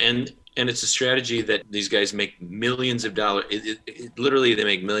 Yeah, and it's a strategy that these guys make millions of dollars. Literally, they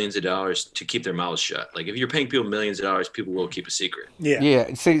make millions of dollars to keep their mouths shut. Like, if you're paying people millions of dollars, people will keep a secret. Yeah.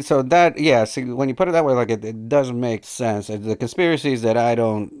 Yeah. See, when you put it that way, like, it doesn't make sense. The conspiracies that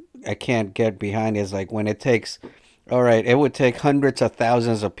I can't get behind is like when it takes, all right, it would take hundreds of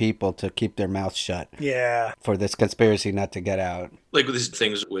thousands of people to keep their mouths shut. Yeah. For this conspiracy not to get out. Like with these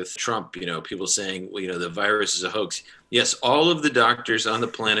things with Trump, people saying, well, the virus is a hoax. Yes, all of the doctors on the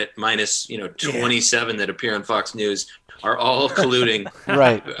planet, minus, 27 that appear on Fox News, are all colluding.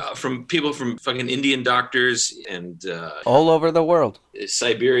 Right. From people from fucking Indian doctors and all over the world.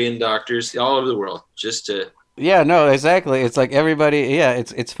 Siberian doctors, all over the world, just to... Yeah, no, exactly. It's like everybody, yeah,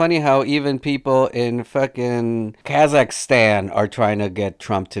 it's funny how even people in fucking Kazakhstan are trying to get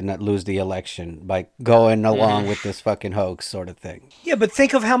Trump to not lose the election by going along with this fucking hoax sort of thing. Yeah, but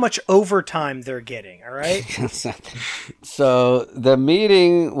think of how much overtime they're getting, all right? So the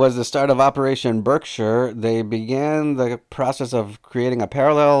meeting was the start of Operation Berkshire. They began the process of creating a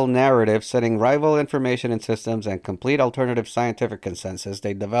parallel narrative, setting rival information and systems and complete alternative scientific consensus.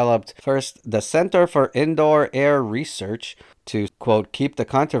 They developed first the Center for Indoor Air Research to, quote, keep the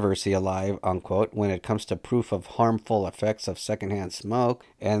controversy alive, unquote, when it comes to proof of harmful effects of secondhand smoke.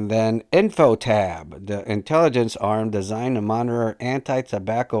 And then InfoTab, the intelligence arm designed to monitor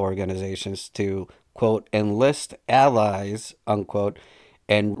anti-tobacco organizations to, quote, enlist allies, unquote,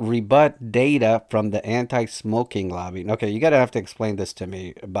 and rebut data from the anti-smoking lobby. Okay, you gotta have to explain this to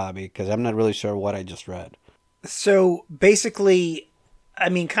me, Bobby, because I'm not really sure what I just read. So basically, I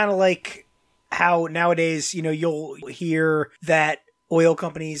mean, kind of like how nowadays, you'll hear that oil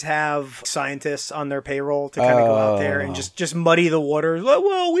companies have scientists on their payroll to kind of go out there and just muddy the waters. Like,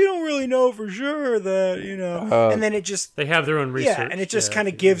 well, we don't really know for sure that, and then it just... They have their own research. Yeah, and it just kind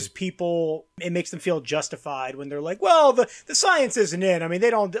of gives people... It makes them feel justified when they're like, well, the science isn't in. I mean, they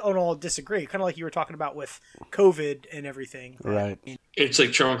don't all disagree. Kind of like you were talking about with COVID and everything. Right. It's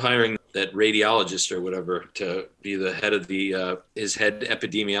like Trump hiring that radiologist or whatever to be the head of his head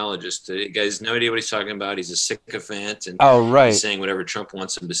epidemiologist. The guy has no idea what he's talking about. He's a sycophant and he's saying whatever Trump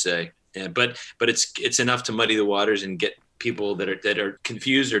wants him to say. Yeah, but it's enough to muddy the waters and get people that are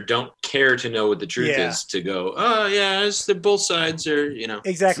confused or don't care to know what the truth is to go, oh yeah, both sides are,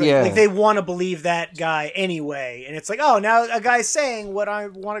 exactly. Like they want to believe that guy anyway, and it's like, oh, now a guy's saying what I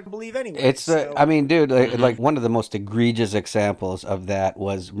want to believe anyway. It's I mean, dude, like one of the most egregious examples of that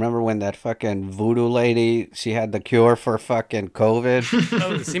was, remember when that fucking voodoo lady, she had the cure for fucking COVID?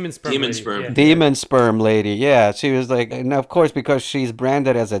 Oh, the semen sperm demon lady. sperm. Yeah. Demon sperm lady, yeah. She was like, and of course, because she's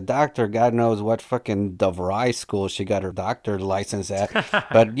branded as a doctor, God knows what fucking DeVry school she got her doctor license at.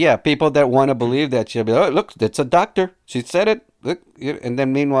 But yeah, people that want to believe that, she'll be, oh, look, it's a doctor. She said it. Look, and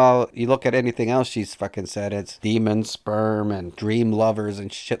then meanwhile, you look at anything else she's fucking said, it's demon sperm and dream lovers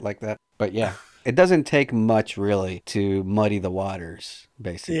and shit like that. But yeah, it doesn't take much really to muddy the waters,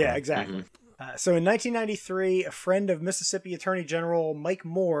 basically. Yeah, exactly. So in 1993, a friend of Mississippi Attorney General Mike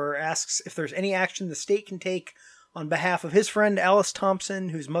Moore asks if there's any action the state can take on behalf of his friend Alice Thompson,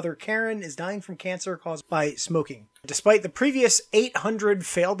 whose mother Karen is dying from cancer caused by smoking. Despite the previous 800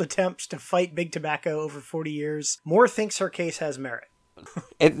 failed attempts to fight big tobacco over 40 years, Moore thinks her case has merit.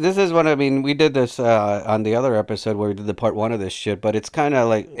 This is what I mean. We did this on the other episode where we did the part one of this shit, but it's kind of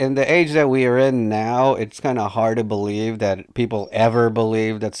like in the age that we are in now, it's kind of hard to believe that people ever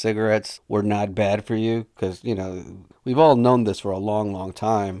believed that cigarettes were not bad for you, because, we've all known this for a long, long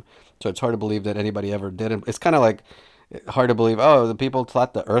time. So it's hard to believe that anybody ever did it. It's kind of like hard to believe, the people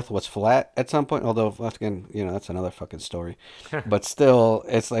thought the earth was flat at some point, although, again, that's another fucking story. But still,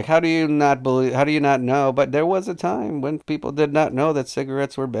 it's like, how do you not know? But there was a time when people did not know that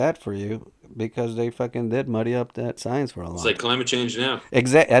cigarettes were bad for you because they fucking did muddy up that science for a long time. It's like climate change now.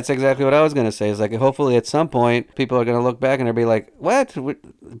 That's exactly what I was going to say. It's like, hopefully at some point, people are going to look back and they'll be like, what?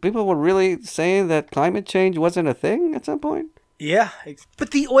 People were really saying that climate change wasn't a thing at some point? Yeah, but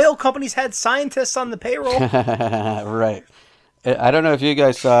the oil companies had scientists on the payroll. Right. I don't know if you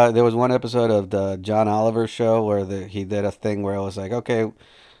guys saw, there was one episode of the John Oliver show where he did a thing where it was like, okay,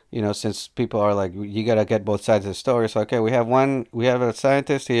 since people are like, you got to get both sides of the story. So, okay, we have a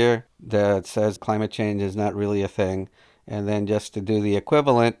scientist here that says climate change is not really a thing. And then just to do the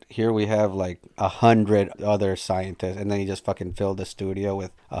equivalent, here we have like 100 other scientists. And then he just fucking filled the studio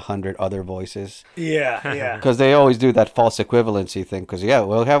with 100 other voices. Yeah. Because they always do that false equivalency thing. Because,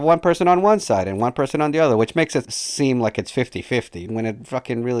 we'll have one person on one side and one person on the other, which makes it seem like it's 50-50 when it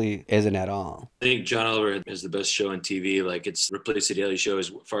fucking really isn't at all. I think John Oliver is the best show on TV. Like, it's replaced the Daily Show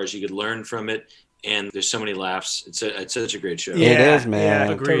as far as you could learn from it. And there's so many laughs. It's such a great show. Yeah, it is, man.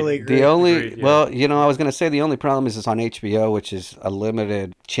 Yeah, totally agree. The only, I was going to say the only problem is it's on HBO, which is a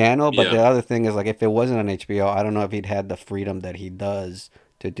limited channel. But the other thing is, like, if it wasn't on HBO, I don't know if he'd had the freedom that he does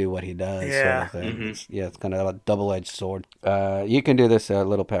to do what he does. Yeah. Sort of thing. It's kind of a double-edged sword. You can do this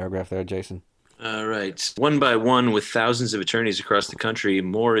little paragraph there, Jason. All right. One by one, with thousands of attorneys across the country,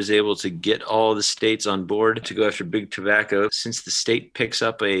 Moore is able to get all the states on board to go after big tobacco, since the state picks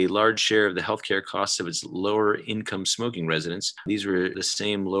up a large share of the healthcare costs of its lower-income smoking residents. These were the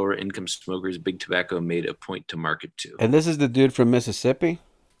same lower-income smokers big tobacco made a point to market to. And this is the dude from Mississippi?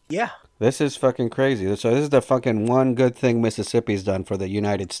 Yeah. This is fucking crazy. So this is the fucking one good thing Mississippi's done for the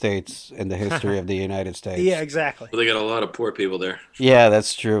United States in the history of the United States. Yeah, exactly. Well, they got a lot of poor people there. Yeah,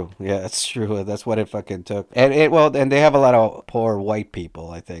 that's true. That's true. That's what it fucking took. And and they have a lot of poor white people,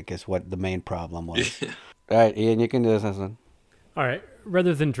 I think, is what the main problem was. All right, Ian, you can do this one. All right.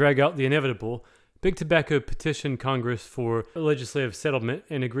 Rather than drag out the inevitable, Big Tobacco petitioned Congress for a legislative settlement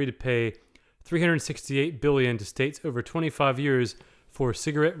and agreed to pay $368 billion to states over 25 years for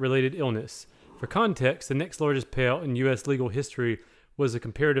cigarette-related illness. For context, the next largest payout in U.S. legal history was a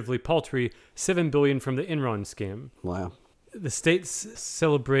comparatively paltry $7 billion from the Enron scam. Wow. The states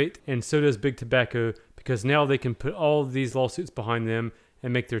celebrate, and so does Big Tobacco, because now they can put all of these lawsuits behind them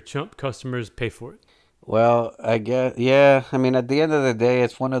and make their chump customers pay for it. Well, I guess, yeah. I mean, at the end of the day,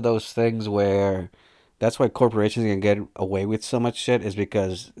 it's one of those things where that's why corporations can get away with so much shit, is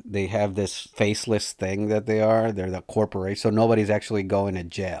because they have this faceless thing that they are. They're the corporation, so nobody's actually going to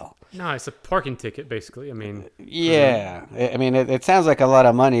jail. No, it's a parking ticket, basically. I mean... Yeah. I mean, it sounds like a lot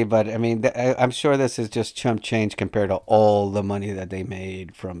of money, but, I mean, I'm sure this is just chump change compared to all the money that they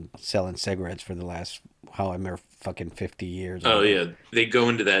made from selling cigarettes for the last How I Met fucking 50 years. Oh yeah, they go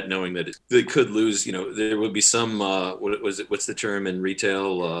into that knowing that they could lose. There would be some. What was it? What's the term in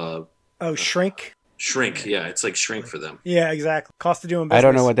retail? Shrink. Shrink. Yeah, it's like shrink for them. Yeah, exactly. Cost of doing business. I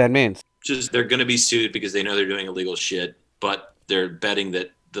don't know what that means. Just they're going to be sued because they know they're doing illegal shit, but they're betting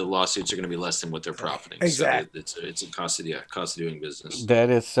that the lawsuits are going to be less than what they're profiting. Exactly. So it's a cost of doing business. That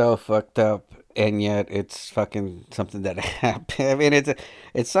is so fucked up, and yet it's fucking something that happened. I mean,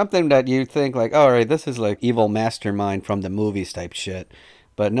 it's something that you think like, all right, this is like evil mastermind from the movies type shit,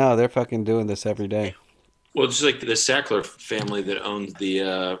 but no, they're fucking doing this every day. Well, it's just like the Sackler family that owned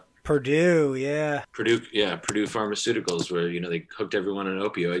the Purdue, yeah. Purdue Pharmaceuticals, where they hooked everyone on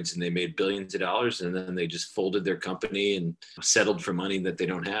opioids and they made billions of dollars, and then they just folded their company and settled for money that they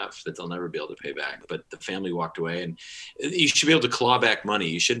don't have, that they'll never be able to pay back. But the family walked away, and you should be able to claw back money.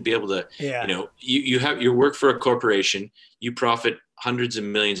 You shouldn't be able to. Yeah. You work for a corporation, you profit hundreds of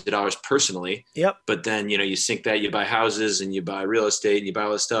millions of dollars personally. Yep. But then, you sink that, you buy houses and you buy real estate and you buy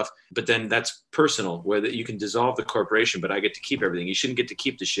all this stuff. But then that's personal, where you can dissolve the corporation, but I get to keep everything. You shouldn't get to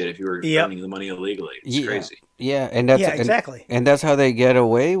keep the shit if you were earning the money illegally. It's crazy. Yeah, and that's exactly. And that's how they get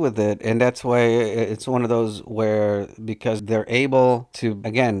away with it. And that's why it's one of those where, because they're able to,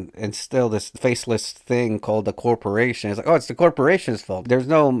 again, instill this faceless thing called the corporation. It's like, oh, it's the corporation's fault. There's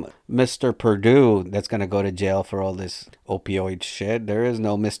no Mr. Purdue that's going to go to jail for all this opioid shit. There is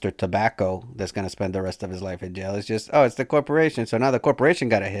no Mr. Tobacco that's going to spend the rest of his life in jail. It's just, oh, it's the corporation. So now the corporation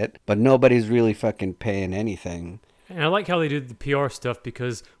got a hit, but nobody's really fucking paying anything. And I like how they did the PR stuff,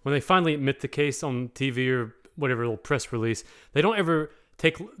 because when they finally admit the case on TV or whatever little press release, they don't ever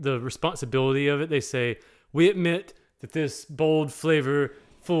take the responsibility of it. They say, we admit that this bold flavor,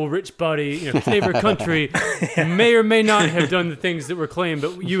 full rich body, flavor country may or may not have done the things that were claimed,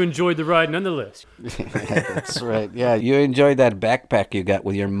 but you enjoyed the ride nonetheless. That's right. Yeah, you enjoyed that backpack you got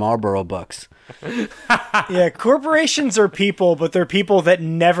with your Marlboro Bucks. Yeah, corporations are people, but they're people that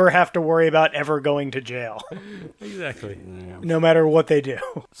never have to worry about ever going to jail. Exactly. No matter what they do.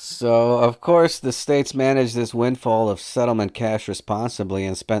 So, of course, the states managed this windfall of settlement cash responsibly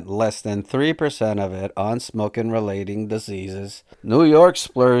and spent less than 3% of it on smoking-related diseases. New York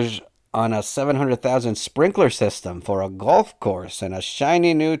splurged on a $700,000 sprinkler system for a golf course and a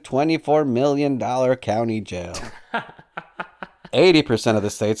shiny new $24 million county jail. 80% of the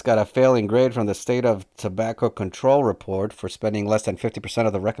states got a failing grade from the State of Tobacco Control Report for spending less than 50%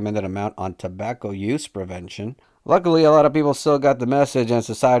 of the recommended amount on tobacco use prevention. Luckily, a lot of people still got the message, and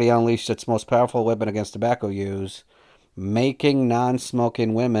society unleashed its most powerful weapon against tobacco use, making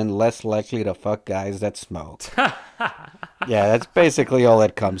non-smoking women less likely to fuck guys that smoke. Yeah, that's basically all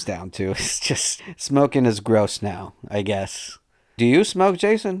it comes down to. It's just smoking is gross now, I guess. Do you smoke,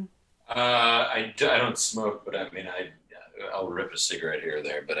 Jason? I don't smoke, but I mean, I'll rip a cigarette here or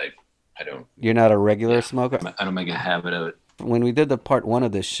there, but I don't. You're not a regular smoker? I don't make a habit of it. When we did the part one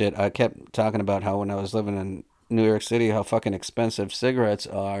of this shit, I kept talking about how when I was living in New York City, how fucking expensive cigarettes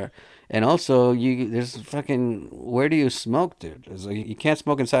are. And also, there's fucking, where do you smoke, dude? You can't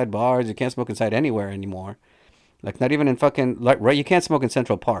smoke inside bars. You can't smoke inside anywhere anymore. Like, not even in fucking, right? You can't smoke in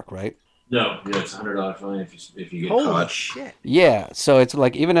Central Park, right? No, yeah, it's $100 fine if you get Holy caught. Shit. Yeah, so it's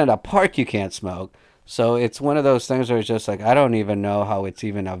like, even at a park, you can't smoke. So it's one of those things where it's just like, I don't even know how it's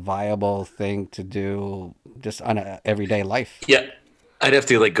even a viable thing to do just on a everyday life. Yeah. I'd have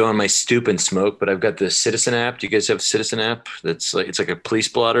to go on my stoop and smoke, but I've got the Citizen app. Do you guys have Citizen app? That's it's like a police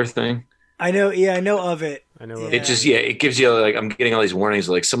blotter thing. I know. Yeah, I know of it. It just, it gives you I'm getting all these warnings,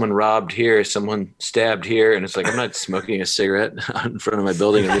 like someone robbed here, someone stabbed here. And it's like, I'm not smoking a cigarette in front of my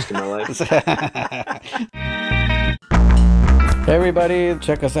building and risking my life. Hey everybody,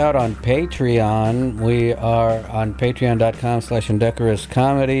 check us out on Patreon. We are on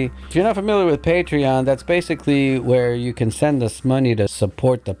patreon.com/indecorouscomedy. If you're not familiar with Patreon, that's basically where you can send us money to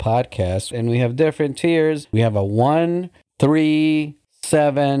support the podcast. And we have different tiers. We have a 1, 3,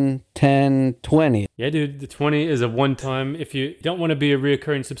 7, 10, 20. Yeah, dude, the 20 is a one-time. If you don't want to be a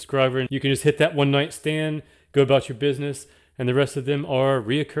reoccurring subscriber, you can just hit that one-night stand, go about your business. And the rest of them are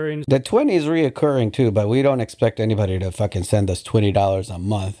reoccurring. The 20 is reoccurring too, but we don't expect anybody to fucking send us $20 a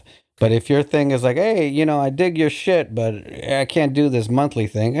month. But if your thing is like, hey, I dig your shit, but I can't do this monthly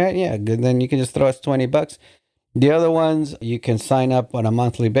thing. Yeah, good. Then you can just throw us $20. The other ones, you can sign up on a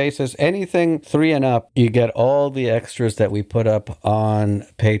monthly basis. Anything 3 and up, you get all the extras that we put up on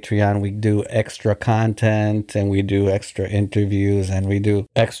Patreon. We do extra content, and we do extra interviews, and we do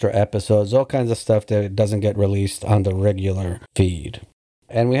extra episodes, all kinds of stuff that doesn't get released on the regular feed.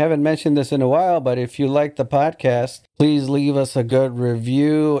 And we haven't mentioned this in a while, but if you like the podcast, please leave us a good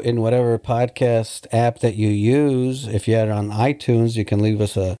review in whatever podcast app that you use. If you had it on iTunes, you can leave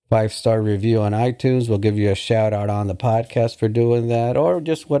us a 5-star review on iTunes. We'll give you a shout out on the podcast for doing that, or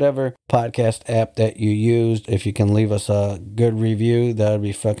just whatever podcast app that you used. If you can leave us a good review, that would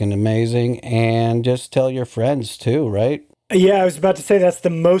be fucking amazing. And just tell your friends too, right? Yeah, I was about to say that's the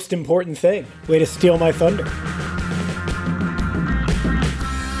most important thing. Way to steal my thunder.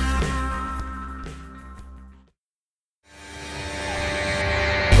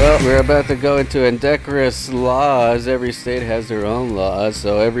 Well, we're about to go into indecorous laws. Every state has their own laws,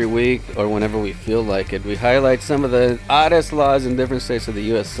 so every week, or whenever we feel like it, we highlight some of the oddest laws in different states of the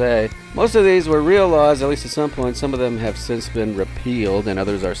USA. Most of these were real laws, at least at some point. Some of them have since been repealed, and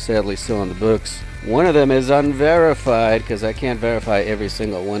others are sadly still on the books. One of them is unverified, because I can't verify every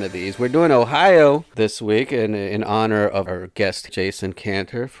single one of these. We're doing Ohio this week in honor of our guest, Jason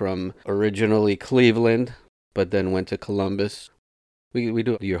Cantor, from originally Cleveland, but then went to Columbus. We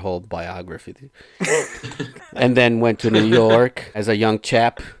do your whole biography. And then went to New York as a young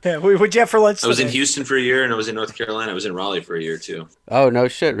chap. Yeah, what'd you have for lunch I was today? in Houston for a year, and I was in North Carolina. I was in Raleigh for a year, too. Oh, no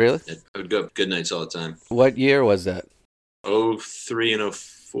shit, really? I would go good nights all the time. What year was that? 03 and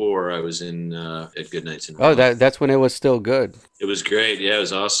 04, I was in at Good Nights in Raleigh. Oh, that's when it was still good. It was great. Yeah, it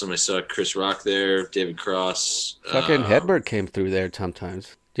was awesome. I saw Chris Rock there, David Cross. Fucking Hedberg came through there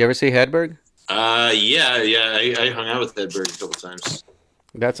sometimes. Do you ever see Hedberg? Yeah. I hung out with Hedberg a couple times.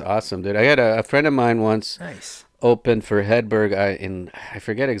 That's awesome, dude. I had a friend of mine once opened for Hedberg I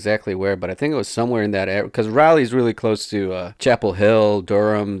forget exactly where, but I think it was somewhere in that area, because Raleigh's really close to Chapel Hill,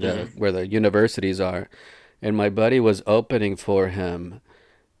 Durham, where the universities are. And my buddy was opening for him,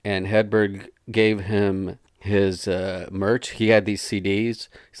 and Hedberg gave him his merch. He had these CDs.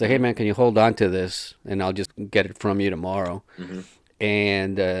 He's like, hey, man, can you hold on to this, and I'll just get it from you tomorrow. Mm-hmm.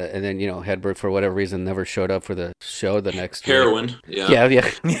 And then, Hedberg, for whatever reason, never showed up for the show the next Heroin, week.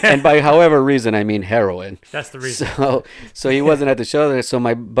 Yeah. And by however reason, I mean heroin. That's the reason. So he wasn't at the show there. So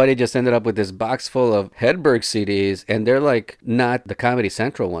my buddy just ended up with this box full of Hedberg CDs, and they're like not the Comedy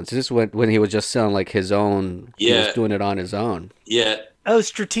Central ones. This is when he was just selling like his own. Yeah. He was doing it on his own. Yeah. Oh,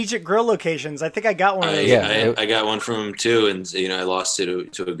 Strategic Grill locations. I think I got one of those. I got one from him too, and I lost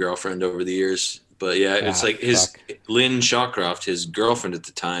it to a girlfriend over the years. But yeah, it's like Lynn Shawcroft, his girlfriend at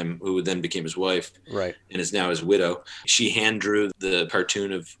the time, who then became his wife, right, and is now his widow. She hand drew the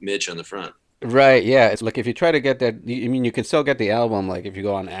cartoon of Mitch on the front. Right, yeah. It's like if you try to get that, you can still get the album, like if you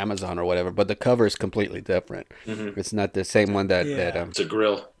go on Amazon or whatever, but the cover is completely different. Mm-hmm. It's not the same one that it's a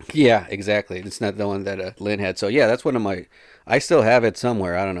grill. Yeah, exactly. It's not the one that Lynn had. So yeah, that's one of my. I still have it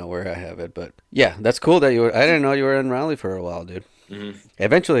somewhere. I don't know where I have it, but yeah, that's cool that you were. I didn't know you were in Raleigh for a while, dude. Mm-hmm.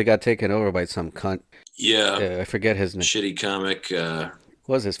 Eventually, it got taken over by some cunt. Yeah, I forget his name. Shitty comic. What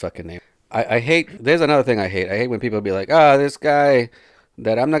was his fucking name? I hate. There's another thing I hate. I hate when people be like, this guy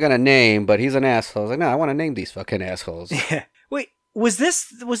that I'm not gonna name, but he's an asshole. I was like, no, I want to name these fucking assholes. Yeah. Wait, was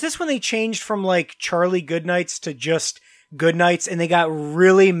this when they changed from like Charlie Goodnights to just Goodnights, and they got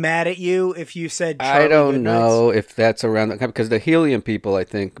really mad at you if you said Charlie I don't Goodnights? know if that's around the because the Helium people, I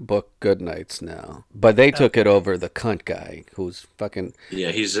think, book Goodnights now, but they took it over the cunt guy who's fucking.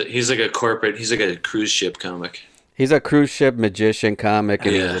 Yeah, he's like a corporate. He's like a cruise ship comic. He's a cruise ship magician comic,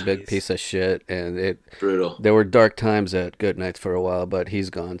 and he's a big piece of shit. And brutal. There were dark times at Goodnights for a while, but he's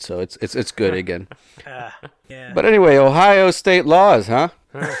gone, so it's good again. Yeah. But anyway, Ohio state laws, huh?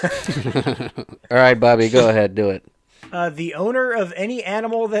 All right, Bobby, go ahead, do it. The owner of any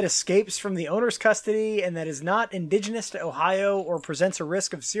animal that escapes from the owner's custody and that is not indigenous to Ohio or presents a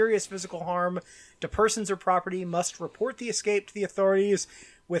risk of serious physical harm to persons or property must report the escape to the authorities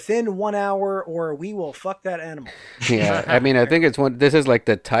within 1 hour, or we will fuck that animal. Yeah, I mean, I think this is like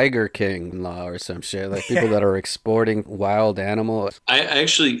the Tiger King law or some shit, like people that are exporting wild animals.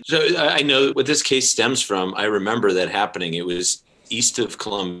 I know what this case stems from. I remember that happening. It was east of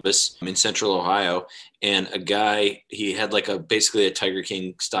Columbus in central Ohio, and a guy, he had like basically a Tiger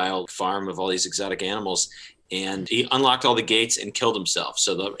King style farm of all these exotic animals, and he unlocked all the gates and killed himself.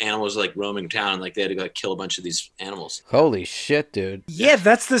 So the animals were like roaming town, like they had to go kill a bunch of these animals. Holy shit, dude. Yeah,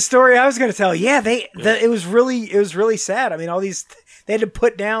 that's the story I was going to tell. Yeah, it was really sad. I mean, they had to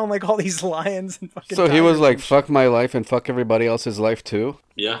put down like all these lions and fucking So he was like, fuck my life and fuck everybody else's life too?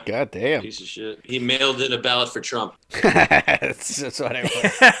 Yeah. God damn. Piece of shit. He mailed in a ballot for Trump. That's what I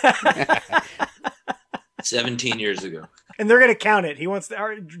was. 17 years ago. And they're going to count it.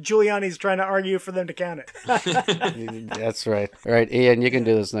 Giuliani's trying to argue for them to count it. That's right. All right, Ian, you can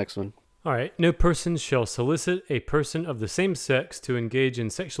do this next one. All right. No person shall solicit a person of the same sex to engage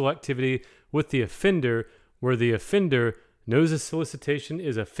in sexual activity with the offender where the offender knows a solicitation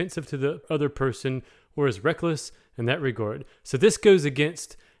is offensive to the other person or is reckless in that regard. So this goes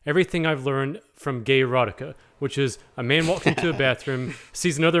against everything I've learned from gay erotica, which is a man walks into a bathroom,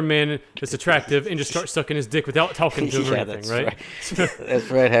 sees another man that's attractive, and just starts sucking his dick without talking to him or anything, right? That's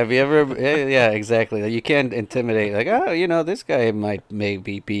right. Have you ever? Yeah, exactly. You can't intimidate, like, oh, this guy might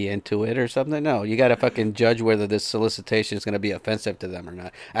maybe be into it or something. No, you got to fucking judge whether this solicitation is going to be offensive to them or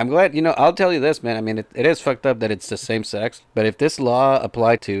not. I'm glad, I'll tell you this, man. I mean, it is fucked up that it's the same sex, but if this law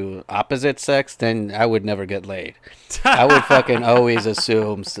applied to opposite sex, then I would never get laid. I would fucking always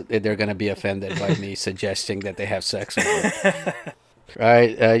assume that they're going to be offended by me suggesting that they have sex with them. All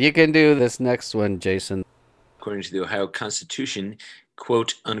right, you can do this next one, Jason. According to the Ohio Constitution,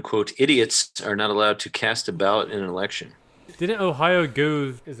 quote unquote idiots are not allowed to cast a ballot in an election. Didn't Ohio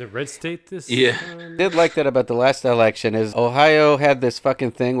go as a red state this time? I did like that about the last election is Ohio had this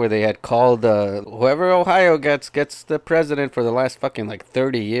fucking thing where they had called whoever Ohio gets the president for the last fucking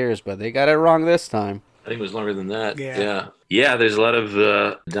 30 years, but they got it wrong this time. I think it was longer than that. Yeah, there's a lot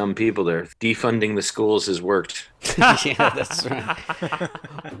of dumb people there. Defunding the schools has worked. Yeah, that's right.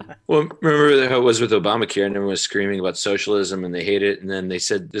 Well, remember how it was with Obamacare, and everyone was screaming about socialism and they hate it. And then they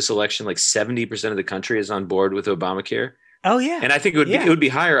said this election, 70% of the country is on board with Obamacare. Oh, yeah. And I think it would be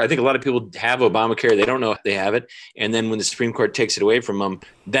higher. I think a lot of people have Obamacare. They don't know they have it. And then when the Supreme Court takes it away from them,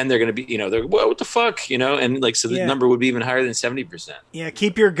 then they're going to be, they're, well, what the fuck? And so the number would be even higher than 70%. Yeah,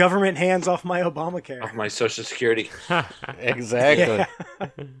 keep your government hands off my Obamacare. Off my Social Security. Exactly.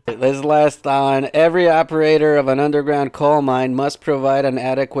 This last on, every operator of an underground coal mine must provide an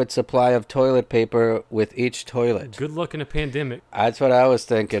adequate supply of toilet paper with each toilet. Good luck in a pandemic. That's what I was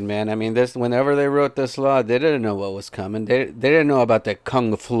thinking, man. I mean, whenever they wrote this law, they didn't know what was coming. They didn't know about the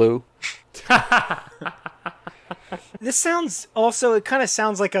Kung flu. This sounds also, it kind of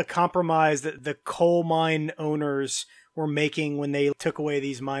sounds like a compromise that the coal mine owners were making when they took away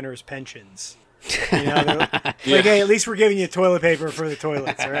these miners' pensions. Hey, at least we're giving you toilet paper for the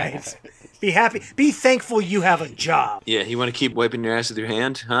toilets, all right? Be happy. Be thankful you have a job. Yeah, you want to keep wiping your ass with your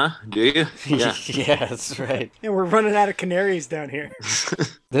hand, huh? Do you? Yeah. Yeah, that's right. And we're running out of canaries down here.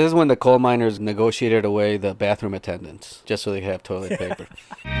 This is when the coal miners negotiated away the bathroom attendants, just so they could have toilet paper.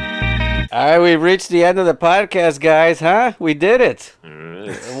 All right, we've reached the end of the podcast, guys, huh? We did it. All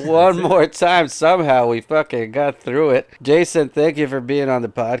right. One more time. Somehow we fucking got through it. Jason, thank you for being on the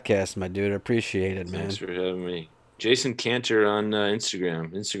podcast, my dude. Appreciate it, man. Thanks for having me. Jason Cantor on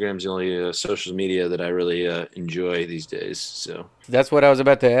Instagram. Instagram's the only social media that I really enjoy these days. So that's what I was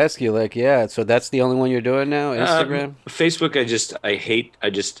about to ask you. So that's the only one you're doing now, Instagram? Facebook,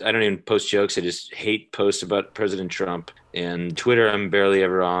 I don't even post jokes. I just hate posts about President Trump. And Twitter, I'm barely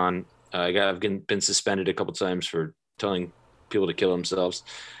ever on. I've been suspended a couple times for telling people to kill themselves.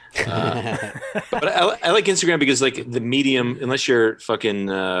 But I like Instagram because the medium, unless you're fucking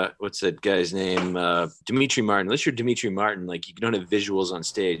what's that guy's name, Dimitri Martin, unless you're Dimitri Martin, you don't have visuals on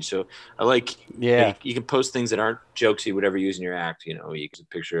stage. So I like you can post things that aren't jokes you would ever use in your act. You can a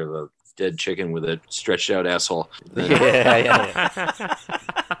picture of a dead chicken with a stretched out asshole.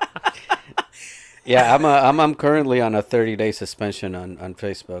 Yeah, I'm currently on a 30-day suspension on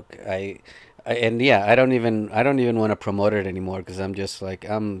Facebook. I don't even want to promote it anymore because I'm just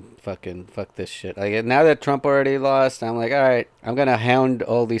I'm fucking fuck this shit. Now that Trump already lost, I'm all right, I'm gonna hound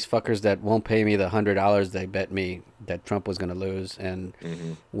all these fuckers that won't pay me the $100 they bet me that Trump was gonna lose. And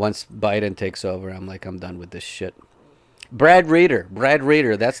once Biden takes over, I'm done with this shit. Brad Reeder,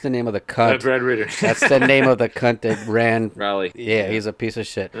 that's the name of the cunt. Brad Reeder. That's the name of the cunt that ran Raleigh. Yeah, he's a piece of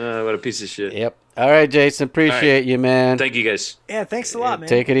shit. What a piece of shit. Yep. All right, Jason, appreciate you, man. Thank you, guys. Yeah, thanks a lot, man.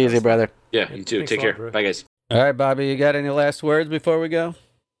 Take it easy, brother. Yeah, you too. Take care. Bye, guys. All right, Bobby, you got any last words before we go?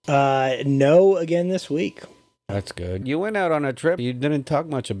 No, again this week. That's good. You went out on a trip. You didn't talk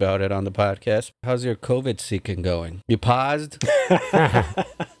much about it on the podcast. How's your COVID seeking going? You paused?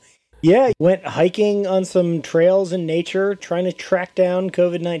 Yeah, went hiking on some trails in nature, trying to track down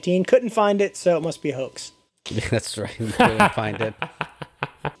COVID-19. Couldn't find it, so it must be a hoax. That's right. You couldn't find it.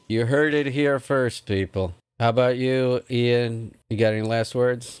 You heard it here first, people. How about you, Ian? You got any last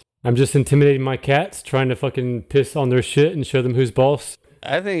words? I'm just intimidating my cats, trying to fucking piss on their shit and show them who's boss.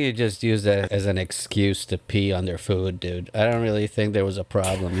 I think you just used that as an excuse to pee on their food, dude. I don't really think there was a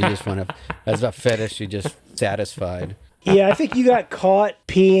problem. You just want to, as a fetish, you just satisfied. Yeah, I think you got caught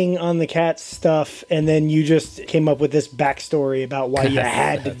peeing on the cat's stuff, and then you just came up with this backstory about why you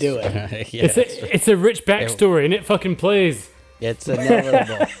had to do it. Right. Yeah, it's a rich backstory, and it fucking plays. It's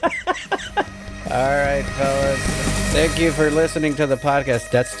inevitable. All right, fellas. Thank you for listening to the podcast.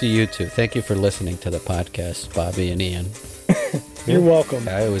 That's to you two. Thank you for listening to the podcast, Bobby and Ian. You're welcome.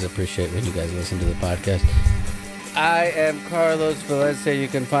 I always appreciate when you guys listen to the podcast. I am Carlos Valencia. You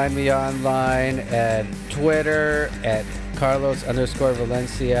can find me online at Twitter at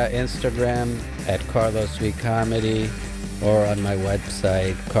Carlos_Valencia, Instagram at Carlos V Comedy, or on my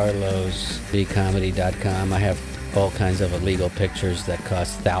website, carlosvcomedy.com. I have all kinds of illegal pictures that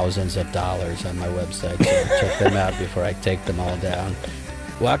cost thousands of dollars on my website, so check them out before I take them all down.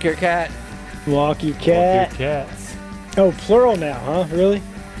 Walk your cat. Walk your cat. Walk your cats. Oh, plural now, huh? Really?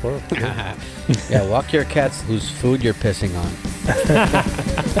 Plural. Yeah, walk your cats whose food you're pissing on.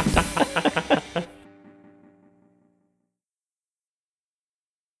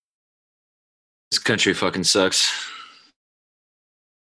 This country fucking sucks.